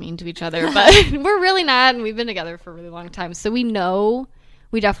guys are so mean to each other, but we're really not, and we've been together for a really long time, so we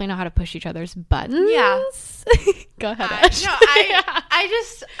definitely know how to push each other's buttons. Go ahead, Ash.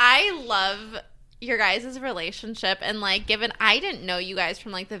 I love your guys' relationship, and, like, given I didn't know you guys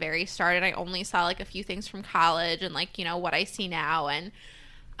from, like, the very start, and I only saw, like, a few things from college and, like, what I see now, and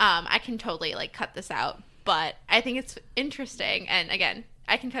I can totally, like, cut this out, but I think it's interesting. And again,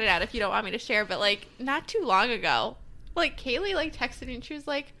 I can cut it out if you don't want me to share, but, like, not too long ago, like, Kaylee, like, texted me and she was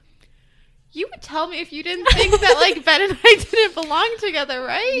like, you would tell me if you didn't think that, like, Ben and I didn't belong together,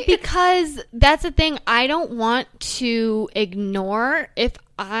 right? Because that's the thing. I don't want to ignore if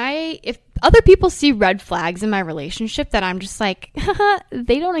other people see red flags in my relationship that I'm just like,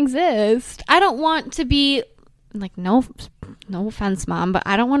 they don't exist. I don't want to be, like, no offense, Mom, but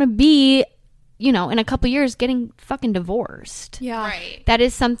I don't want to be, in a couple years getting fucking divorced. Yeah. Right. That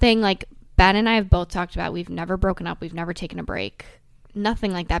is something, like, Ben and I have both talked about. We've never broken up. We've never taken a break.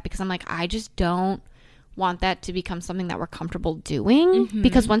 Nothing like that, because I'm like, I just don't want that to become something that we're comfortable doing,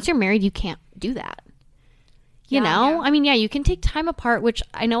 because once you're married, you can't do that. You know? I mean, you can take time apart, which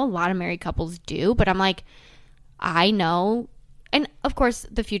I know a lot of married couples do, but I'm like, I know, and of course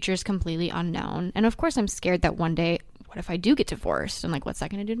the future is completely unknown, and of course I'm scared that one day, what if I do get divorced, and, like, what's that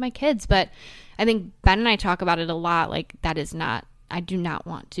going to do to my kids? But I think Ben and I talk about it a lot, like, I do not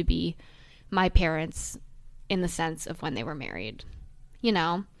want to be my parents in the sense of when they were married. you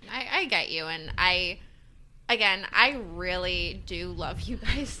know. I get you, and I really do love you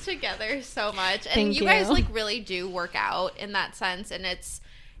guys together so much. And Thank you guys, you. like, really do work out in that sense, and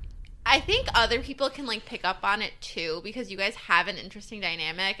I think other people can, like, pick up on it, too, because you guys have an interesting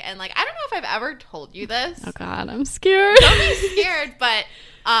dynamic, and, like, I don't know if I've ever told you this. Oh, God, I'm scared. Don't be scared, but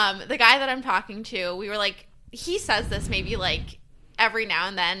the guy that I'm talking to, we were, like, he says this maybe, like, every now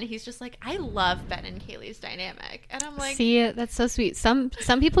and then. He's just like, I love Ben and Kaylee's dynamic. And I'm like, see, that's so sweet. Some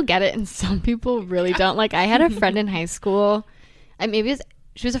people get it and some people really don't. Like, I had a friend in high school, and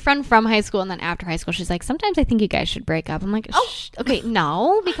she was a friend from high school, and then after high school she's like, sometimes I think you guys should break up. I'm like, okay,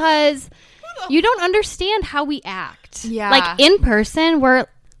 no, because you don't understand how we act. Yeah. Like, in person we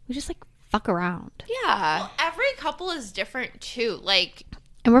just like fuck around. Yeah. well, every couple is different too. Like,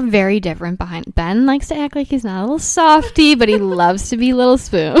 And we're very different behind. Ben likes to act like he's not a little softy, but he loves to be Little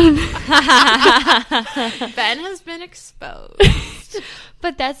Spoon. Ben has been exposed.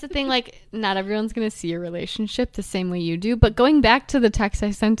 But that's the thing, like, not everyone's going to see your relationship the same way you do. But going back to the text I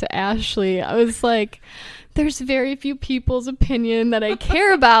sent to Ashley, I was like, there's very few people's opinion that I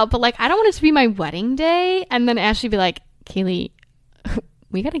care about. But, like, I don't want it to be my wedding day. And then Ashley be like, Kaylee,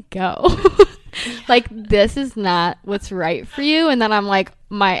 we got to go. Like, this is not what's right for you. And then I'm like,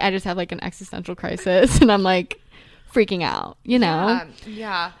 I just have, like, an existential crisis. And I'm, like, freaking out, you know?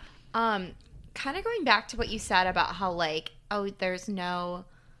 Yeah. Kind of going back to what you said about how, like, oh, there's no,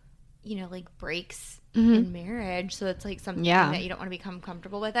 you know, like, breaks in marriage. So it's, like, something that you don't want to become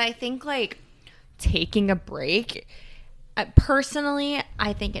comfortable with. I think, like, taking a break, personally,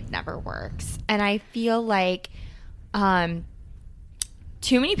 I think it never works. And I feel like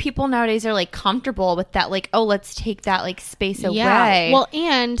too many people nowadays are, like, comfortable with that, like, oh, let's take that, like, space away. Well,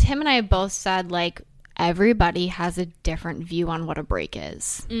 and him and I have both said, like, everybody has a different view on what a break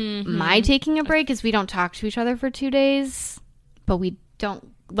is. My taking a break is we don't talk to each other for 2 days, but we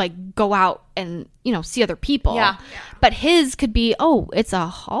don't, like, go out and, you know, see other people. Yeah. But his could be, oh, it's a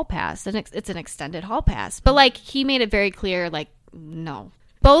hall pass. It's an extended hall pass. But, like, he made it very clear, like, no.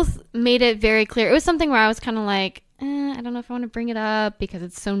 Both made it very clear. It was something where I was kind of like, I don't know if I want to bring it up because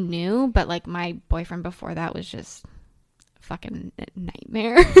it's so new. But, like, my boyfriend before that was just fucking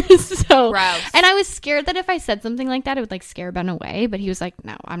nightmare. So Gross. And I was scared that if I said something like that, it would, like, scare Ben away. But he was like,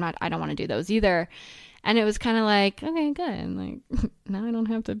 no, I don't want to do those either. And it was kind of like, okay, good. And, like, now I don't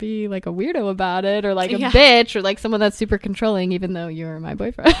have to be, like, a weirdo about it or, like, a bitch or, like, someone that's super controlling, even though you're my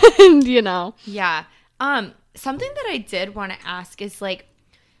boyfriend, you know? Yeah. Something that I did want to ask is, like,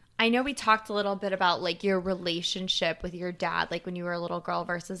 I know we talked a little bit about, like, your relationship with your dad, like, when you were a little girl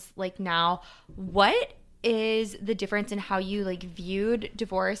versus, like, now. What is the difference in how you, like, viewed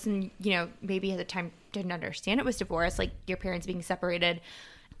divorce and, you know, maybe at the time didn't understand it was divorce, like, your parents being separated,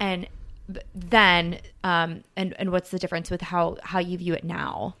 and then and what's the difference with how you view it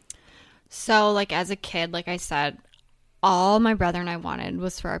now? So, like, as a kid, like I said, all my brother and I wanted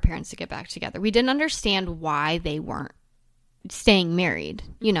was for our parents to get back together. We didn't understand why they weren't staying married.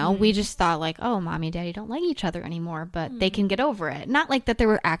 You know, we just thought, like, oh, mommy and daddy don't like each other anymore, but they can get over it. Not like that there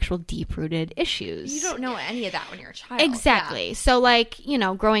were actual deep-rooted issues. You don't know any of that when you're a child. Exactly. Yeah. So, like, you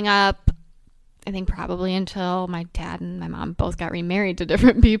know, growing up, I think probably until my dad and my mom both got remarried to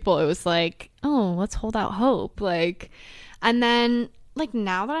different people, it was like, oh, let's hold out hope. Like, and then, like,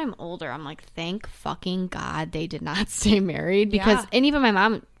 now that I'm older, I'm like, thank fucking God they did not stay married because, and even my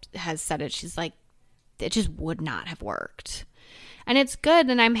mom has said it. She's like, it just would not have worked. And it's good.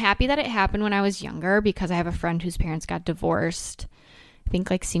 And I'm happy that it happened when I was younger because I have a friend whose parents got divorced, I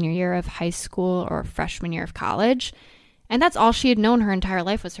think, like, senior year of high school or freshman year of college. And that's all she had known her entire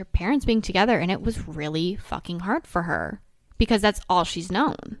life was her parents being together. And it was really fucking hard for her because that's all she's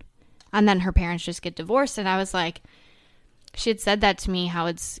known. And then her parents just get divorced. And I was like, she had said that to me, how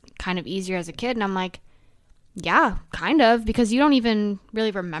it's kind of easier as a kid. And I'm like, yeah, kind of, because you don't even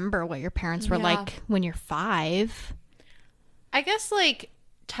really remember what your parents were like when you're 5. I guess, like,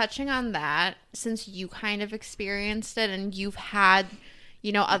 touching on that, since you kind of experienced it and you've had,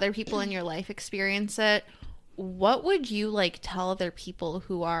 you know, other people in your life experience it, what would you, like, tell other people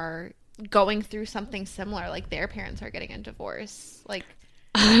who are going through something similar, like their parents are getting a divorce? Like,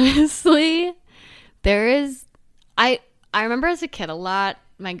 honestly, there is, I remember as a kid a lot,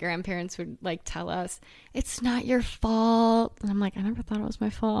 my grandparents would, like, tell us, it's not your fault. And I'm like, I never thought it was my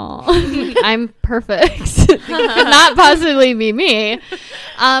fault. I'm perfect. It could not possibly be me.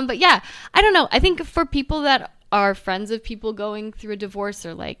 But yeah, I don't know. I think for people that are friends of people going through a divorce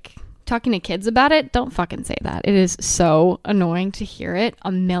or, like, talking to kids about it, don't fucking say that. It is so annoying to hear it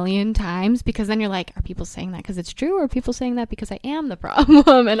a million times, because then you're like, are people saying that because it's true, or are people saying that because I am the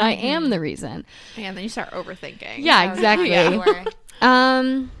problem and I am the reason? And then you start overthinking. Yeah, exactly. Yeah.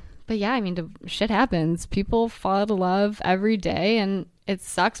 But yeah, I mean, shit happens. People fall out of love every day, and it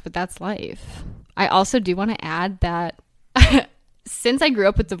sucks, but that's life. I also do want to add that since I grew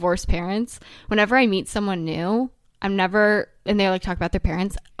up with divorced parents, whenever I meet someone new, I'm never, and they like talk about their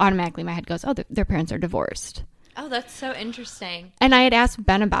parents, automatically my head goes, oh, their parents are divorced. Oh, that's so interesting. And I had asked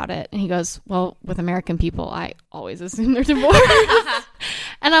Ben about it, and he goes, well, with American people, I always assume they're divorced.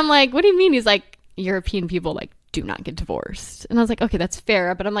 And I'm like, what do you mean? He's like, European people like do not get divorced. And I was like, okay, that's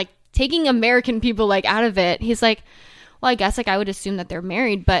fair. But I'm like, taking American people like out of it. He's like, well, I guess like I would assume that they're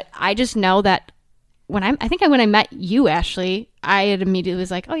married, but I just know that when I met you, Ashley, I had immediately was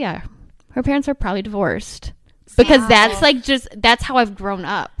like, oh yeah, her parents are probably divorced. Because that's like that's how I've grown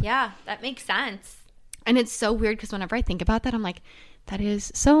up. Yeah, that makes sense. And it's so weird because whenever I think about that, I'm like, that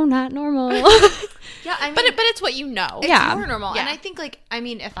is so not normal. Yeah, I mean, but it's what you know. it's yeah. more normal. Yeah. And I think, like, I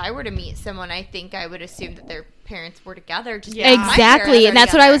mean, if I were to meet someone, I think I would assume that their parents were together. Just because my Exactly. parents are And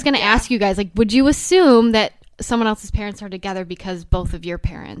that's what I was together. going to ask you guys. Like, would you assume that someone else's parents are together because both of your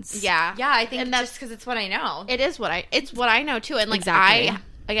parents? Yeah. Yeah, I think And just because it's what I know. It's what I know too. And like Exactly.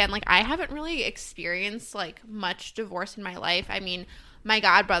 I haven't really experienced like much divorce in my life. I mean, my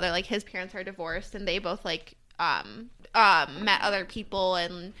godbrother, like his parents are divorced, and they both like met other people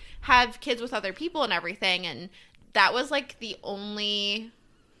and have kids with other people and everything, and that was like the only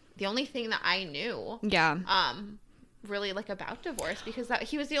thing that I knew Yeah. really like about divorce, because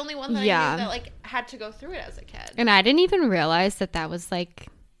he was the only one that I Yeah. knew that like had to go through it as a kid. And I didn't even realize that was like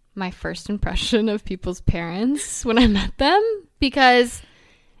my first impression of people's parents when I met them, because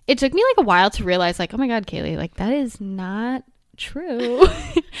it took me like a while to realize like, oh my God, Kaylee, like that is not true.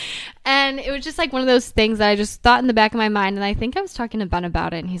 And it was just like one of those things that I just thought in the back of my mind. And I think I was talking to Ben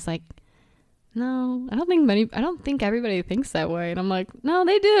about it, and he's like, no, I don't think everybody thinks that way. And I'm like, no,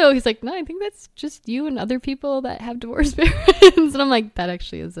 they do. He's like, no, I think that's just you and other people that have divorced parents. And I'm like, that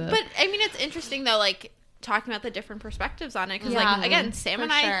actually is it. But I mean, it's interesting though, like talking about the different perspectives on it, because Yeah, like again, Sam for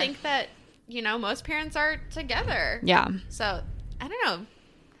and I sure. think that most parents are together. Yeah. So I don't know.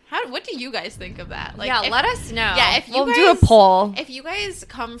 What do you guys think of that? Like, yeah, if- let us know. Yeah, if you we'll guys do a poll. If you guys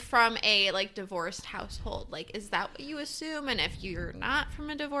come from a like divorced household, like is that what you assume? And if you're not from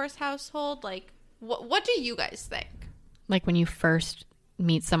a divorced household, like what do you guys think? Like when you first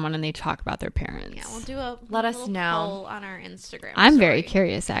meet someone and they talk about their parents. Yeah, we'll do a Let us little know. poll on our Instagram. I'm very story.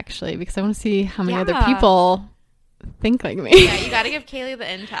 curious actually, because I want to see how many other Yeah. people think like me. Yeah, you got to give Kaylee the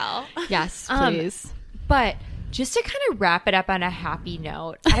intel. Yes, Um, please. But just to kind of wrap it up on a happy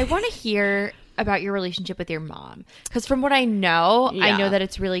note, I want to hear about your relationship with your mom, because from what I know, I Yeah. know that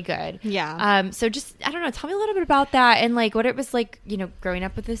it's really good. Yeah. So just, I don't know, tell me a little bit about that and like what it was like, growing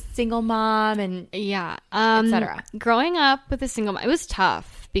up with a single mom and Yeah. cetera. Growing up with a single mom, it was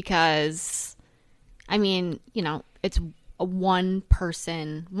tough because, I mean, it's a one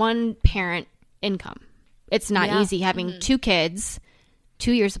parent income. It's not Yeah. easy having two kids,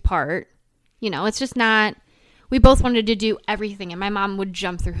 2 years apart. It's just not. We both wanted to do everything, and my mom would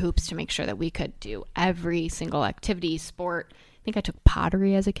jump through hoops to make sure that we could do every single activity, sport. I think I took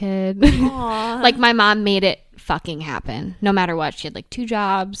pottery as a kid. Like my mom made it fucking happen, no matter what. She had like 2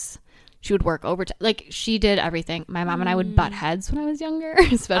 jobs. She would work overtime. Like she did everything. My mom and I would butt heads when I was younger,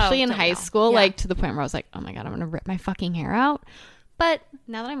 especially in don't high know. school, Yeah. like to the point where I was like, oh my God, I'm going to rip my fucking hair out. But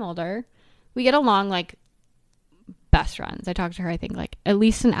now that I'm older, we get along like best friends. I talk to her, I think, like at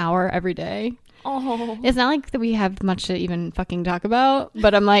least an hour every day. Oh, It's not like that we have much to even fucking talk about,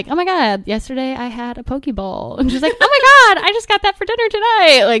 but I'm like, oh my God, yesterday I had a poke bowl. And she's like, oh my God, I just got that for dinner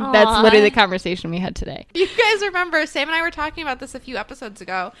tonight. Like that's Aw. literally the conversation we had today. You guys remember Sam and I were talking about this a few episodes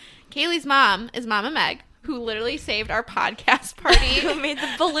ago. Kaylee's mom is Mama Meg, who literally saved our podcast party. who made the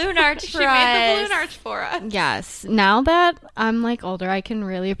balloon arch She for made us. the balloon arch for us. Yes. Now that I'm like older, I can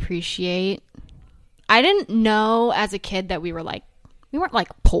really appreciate. I didn't know as a kid that we weren't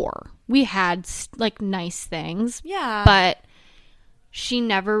like poor. We had like nice things. Yeah. But she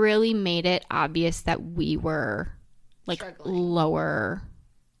never really made it obvious that we were like Struggling. lower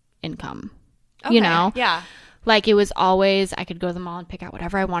income. Okay. Yeah. Like it was always, I could go to the mall and pick out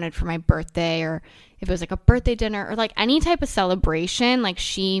whatever I wanted for my birthday, or if it was like a birthday dinner or like any type of celebration, like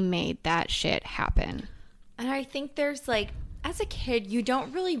she made that shit happen. And I think there's like, as a kid, you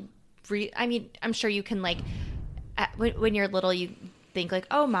don't really, I mean, I'm sure you can like, when you're little, you think like,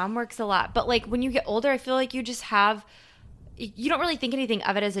 oh, mom works a lot. But like when you get older, I feel like you just have, you don't really think anything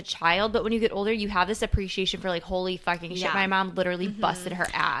of it as a child, but when you get older, you have this appreciation for like, holy fucking shit, Yeah. my mom literally busted her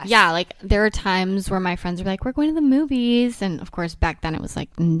ass. Yeah, like there are times where my friends are like, we're going to the movies. And of course, back then it was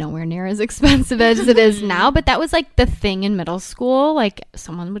like nowhere near as expensive as it is now. But that was like the thing in middle school. Like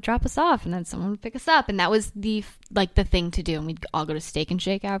someone would drop us off and then someone would pick us up. And that was the thing to do. And we'd all go to Steak and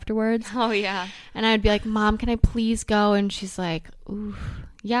Shake afterwards. Oh, yeah. And I would be like, Mom, can I please go? And she's like, ooh,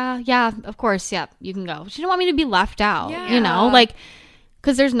 yeah, of course. Yeah, you can go. She didn't want me to be left out, you know, like,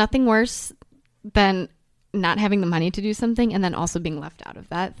 because there's nothing worse than not having the money to do something and then also being left out of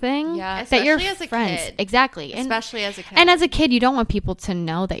that thing. Yeah, that your especially as a friends, kid. exactly. Especially as a kid. And as a kid, you don't want people to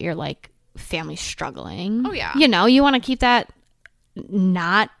know that you're like family struggling. Oh, yeah. You know, you want to keep that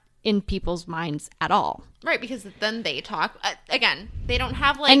not in people's minds at all. Right, because then they talk. Again, they don't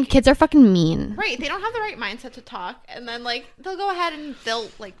have like... And kids are fucking mean. Right, they don't have the right mindset to talk. And then like they'll go ahead and they'll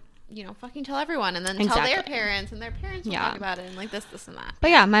like, you know, fucking tell everyone and then tell their Exactly. parents and their parents will talk about it and like this and that.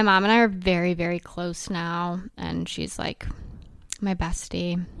 But yeah, my mom and I are very, very close now. And she's like my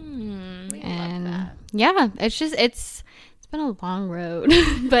bestie. We And love that. yeah, it's been a long road.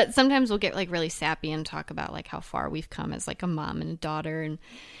 But sometimes we'll get like really sappy and talk about like how far we've come as like a mom and a daughter. And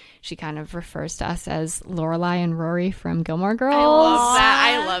she kind of refers to us as Lorelai and Rory from Gilmore Girls.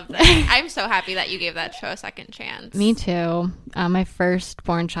 I love that. I'm so happy that you gave that show a second chance. Me too. My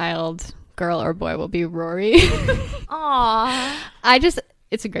firstborn child, girl or boy, will be Rory. Aw.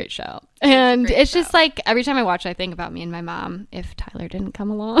 It's a great show. And great it's just show. like every time I watch it, I think about me and my mom if Tyler didn't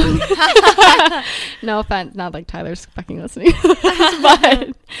come along. No offense. Not like Tyler's fucking listening. but,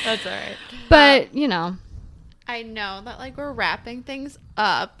 That's all right. but you know. I know that like we're wrapping things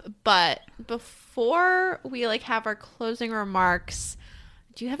up, but before we like have our closing remarks,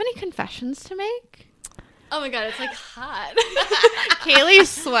 do you have any confessions to make? Oh my God, it's like hot. Kaylee's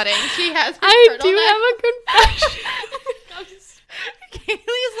sweating. She has her I do turtleneck. have a confession.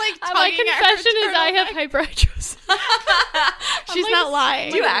 Kaylee's like My tugging at her confession is I have turtleneck. hyperhidrosis. She's not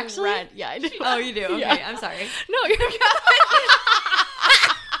lying. Do you actually? Red. Yeah, I do. Oh, you do? Okay, Yeah. I'm sorry. No, you're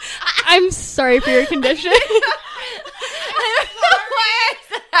I'm sorry for your condition.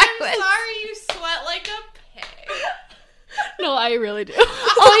 I'm sorry you sweat like a pig. No, I really do.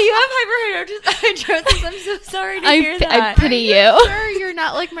 Oh, you have hyperhidrosis. I'm so sorry to hear I that. pity you. Sure, you're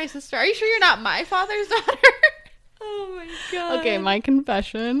not like my sister. Are you sure you're not my father's daughter? Oh my God. Okay, my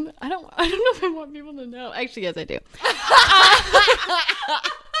confession. I don't know if I want people to know. Actually, yes, I do.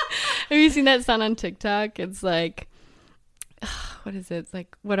 Have you seen that sound on TikTok? It's like, what is it? It's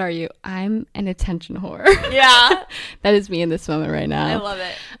like, what are you? I'm an attention whore. Yeah. That is me in this moment right now. I love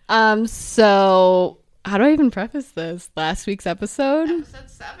it. So how do I even preface this? Last week's episode? Episode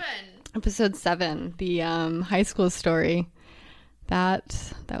 7. Episode 7, the high school story. That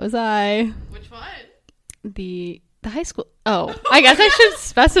was I. Which one? The high school. Oh, I guess I should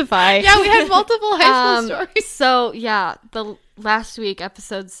specify. Yeah, we had multiple high school stories. So yeah, the last week,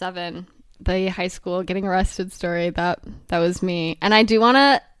 episode 7, the high school getting arrested story. That was me, and I do want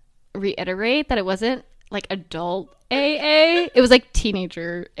to reiterate that it wasn't like adult AA. It was like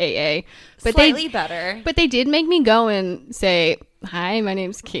teenager AA. But Slightly better. But they did make me go and say, "Hi, my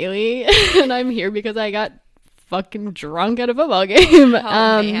name's Kaylee, and I'm here because I got fucking drunk at a football game."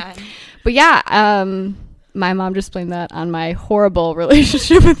 Oh, man. But yeah, my mom just blamed that on my horrible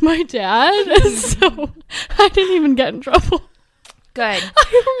relationship with my dad. So I didn't even get in trouble. Good.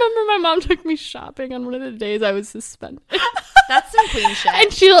 I remember my mom took me shopping on one of the days I was suspended. That's some queen shit.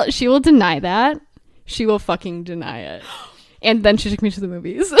 And she will deny that. She will fucking deny it. And then she took me to the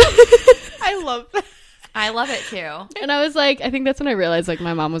movies. I love that. I love it too. And I was like, I think that's when I realized like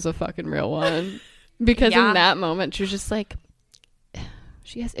my mom was a fucking real one. Because Yeah. in that moment she was just like,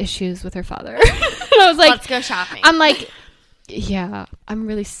 she has issues with her father. And I was like, Let's go shopping. I'm like, yeah, I'm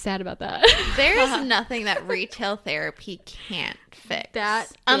really sad about that. There's nothing that retail therapy can't fix.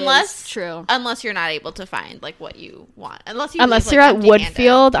 Unless true. Unless you're not able to find like what you want. Unless Unless leave, you're like, at empty-handed.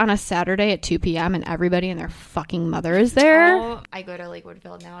 Woodfield on a Saturday at 2 p.m. and everybody and their fucking mother is there. Oh, I go to Lake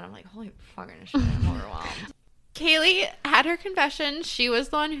Woodfield now and I'm like, holy fucking shit, I'm overwhelmed. Kaylee had her confession. She was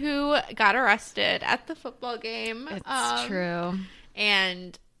the one who got arrested at the football game. It's true.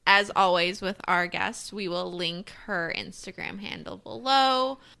 And as always with our guests, we will link her Instagram handle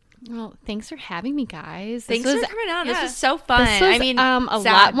below. Well, thanks for having me, guys. Thanks this for was, coming on. yeah. This was so fun. this was, I mean, a sad,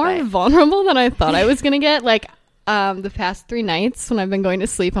 lot more but- vulnerable than I thought I was gonna get. Like, the past 3 nights when I've been going to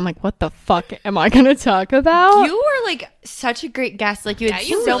sleep, I'm like, what the fuck am I gonna talk about? You were like such a great guest. Like you had Yeah,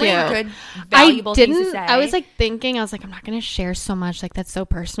 you so really many were. good, valuable I things didn't. to say. I was like thinking, I was like, I'm not gonna share so much. Like that's so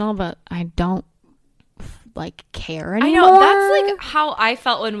personal, but I don't like care I anymore. know that's like how I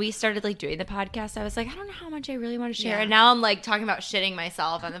felt when we started like doing the podcast. I was like, I don't know how much I really want to share, and now I'm like talking about shitting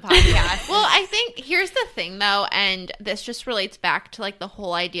myself on the podcast. Well, I think here's the thing though, and this just relates back to like the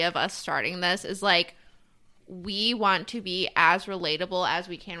whole idea of us starting this is like we want to be as relatable as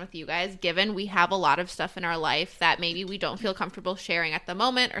we can with you guys, given we have a lot of stuff in our life that maybe we don't feel comfortable sharing at the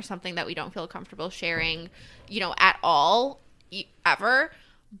moment, or something that we don't feel comfortable sharing, you know, at all ever.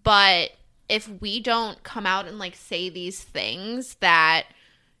 But if we don't come out and like say these things that,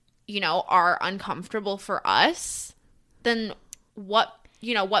 you know, are uncomfortable for us, then what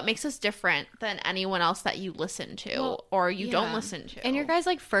makes us different than anyone else that you listen to or you don't listen to? In your guys'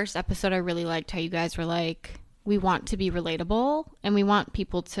 like first episode, I really liked how you guys were like, we want to be relatable and we want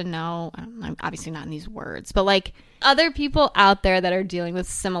people to know, I'm obviously not in these words, but like other people out there that are dealing with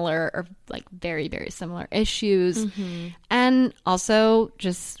similar or like very, very similar issues. Mm-hmm. And also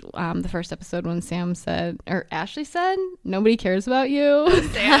just the first episode when Sam said, or Ashley said, nobody cares about you.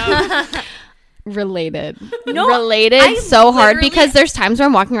 Sam. Related I so hard, because there's times where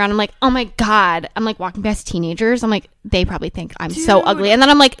I'm walking around, I'm like, oh my god, I'm like walking past teenagers, I'm like, they probably think I'm so ugly, and then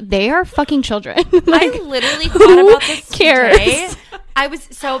I'm like, they are fucking children. Like, I literally thought about this cares? today. I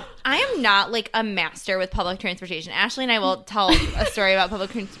am not like a master with public transportation. Ashley and I will tell a story about public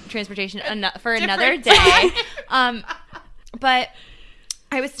transportation for another day. But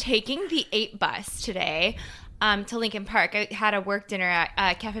I was taking the 8 bus today to Lincoln Park. I had a work dinner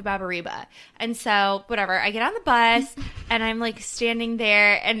at Cafe Babariba. And so, whatever, I get on the bus and I'm like standing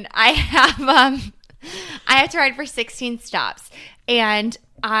there, and I have to ride for 16 stops. And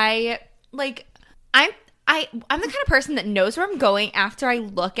I'm the kind of person that knows where I'm going after I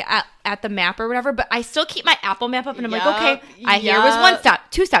look at the map or whatever, but I still keep my Apple map up, and I'm like, okay, here was 1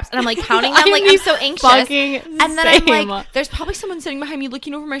 stop, 2 stops, and I'm like counting them, like I'm so anxious. And then I'm like, there's probably someone sitting behind me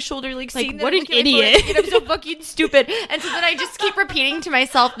looking over my shoulder, like seeing that what I'm an idiot. I'm so fucking stupid. And so then I just keep repeating to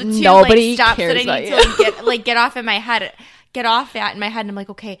myself the 2 Nobody stops cares that I need about to get off in my head. Get off at in my head, and I'm like,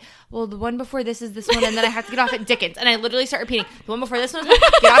 okay, well, the one before this is this one, and then I have to get off at Dickens, and I literally start repeating, the one before this one,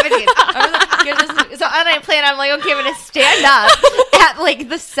 get off at Dickens. So on I plan, I'm like, okay, I'm gonna stand up at like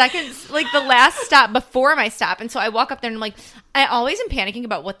the last stop before my stop, and so I walk up there, and I'm like, I always am panicking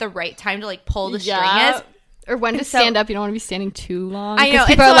about what the right time to like pull the string is. Or when to stand up. You don't want to be standing too long. I know.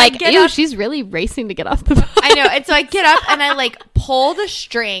 People and are so like, ew, she's really racing to get off the bus. I know. And so I get up and I like pull the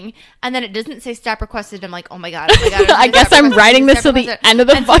string, and then it doesn't say stop requested. I'm like, oh my God. I guess I'm riding this to the end of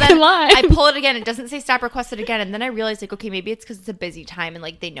the fucking line. I pull it again. It doesn't say stop requested again. And then I realize like, okay, maybe it's because it's a busy time and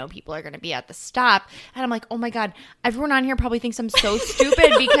like they know people are going to be at the stop. And I'm like, oh my God, everyone on here probably thinks I'm so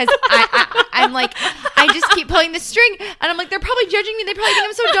stupid because I'm like, I just keep pulling the string, and I'm like, they're probably judging me. They probably think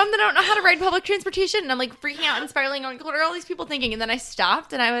I'm so dumb that I don't know how to ride public transportation. And I'm like freaking out and spiraling. I'm like, what are all these people thinking? And then I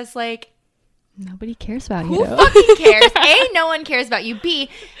stopped and I was like, nobody cares about who you. Who fucking cares? A, no one cares about you. B,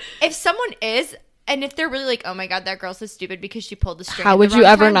 if someone is, and if they're really like, oh my God, that girl's so stupid because she pulled the string. How would you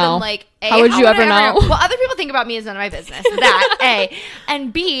ever know? Like, A, how would you ever know? Well, other people think about me is none of my business. That, A.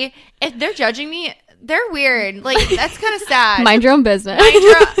 And B, if they're judging me, they're weird. Like, that's kind of sad. Mind your own business.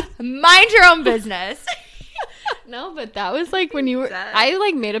 Mind your own business. No, but that was like when you were, I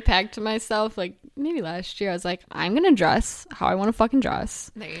like made a pact to myself, like maybe last year. I was like, I'm going to dress how I want to fucking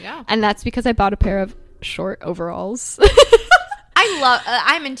dress. There you go. And that's because I bought a pair of short overalls.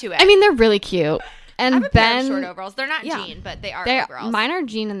 I'm into it. I mean, they're really cute. And I have a Ben, pair of short overalls. They're not jean, but they are overalls. Mine are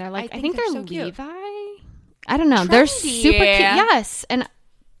jean, and they're like, I think they're so cute. Levi. I don't know. Trendy. They're super cute. Yes. And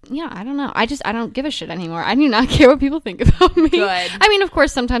yeah, I don't know. I don't give a shit anymore. I do not care what people think about me. Good. I mean, of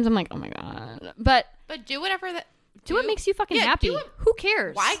course, sometimes I'm like, oh my God. But do whatever that. Do what makes you fucking happy. Who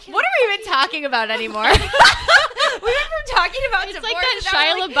cares? Why? What are we even talking about anymore? We went from talking about it's divorce like that to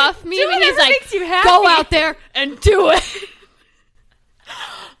Shia like, LaBeouf meme, do and he's whatever like, makes you happy. go out there and do it.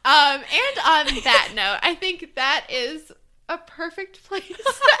 And on that note, I think that is a perfect place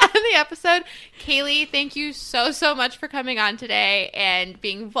to end the episode. Kaylee, thank you so much for coming on today and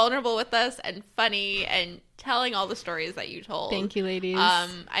being vulnerable with us and funny and telling all the stories that you told. Thank you, ladies.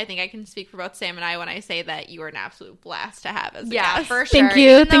 I think I can speak for both Sam and I when I say that you are an absolute blast to have as a guest. for sure. Thank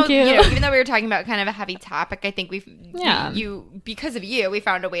you. Thank you. Even though we were talking about kind of a heavy topic, I think because of you, we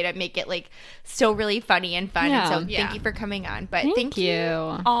found a way to make it like still really funny and fun. Yeah. And so thank you for coming on. But Thank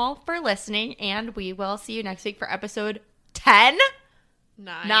you all for listening, and we will see you next week for episode 10.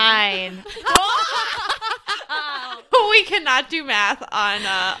 9. We cannot do math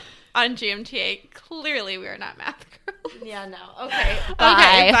on GMTA. Clearly, we are not math girls. Yeah, no. Okay. Bye.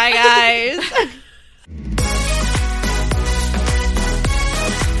 Okay, bye, guys.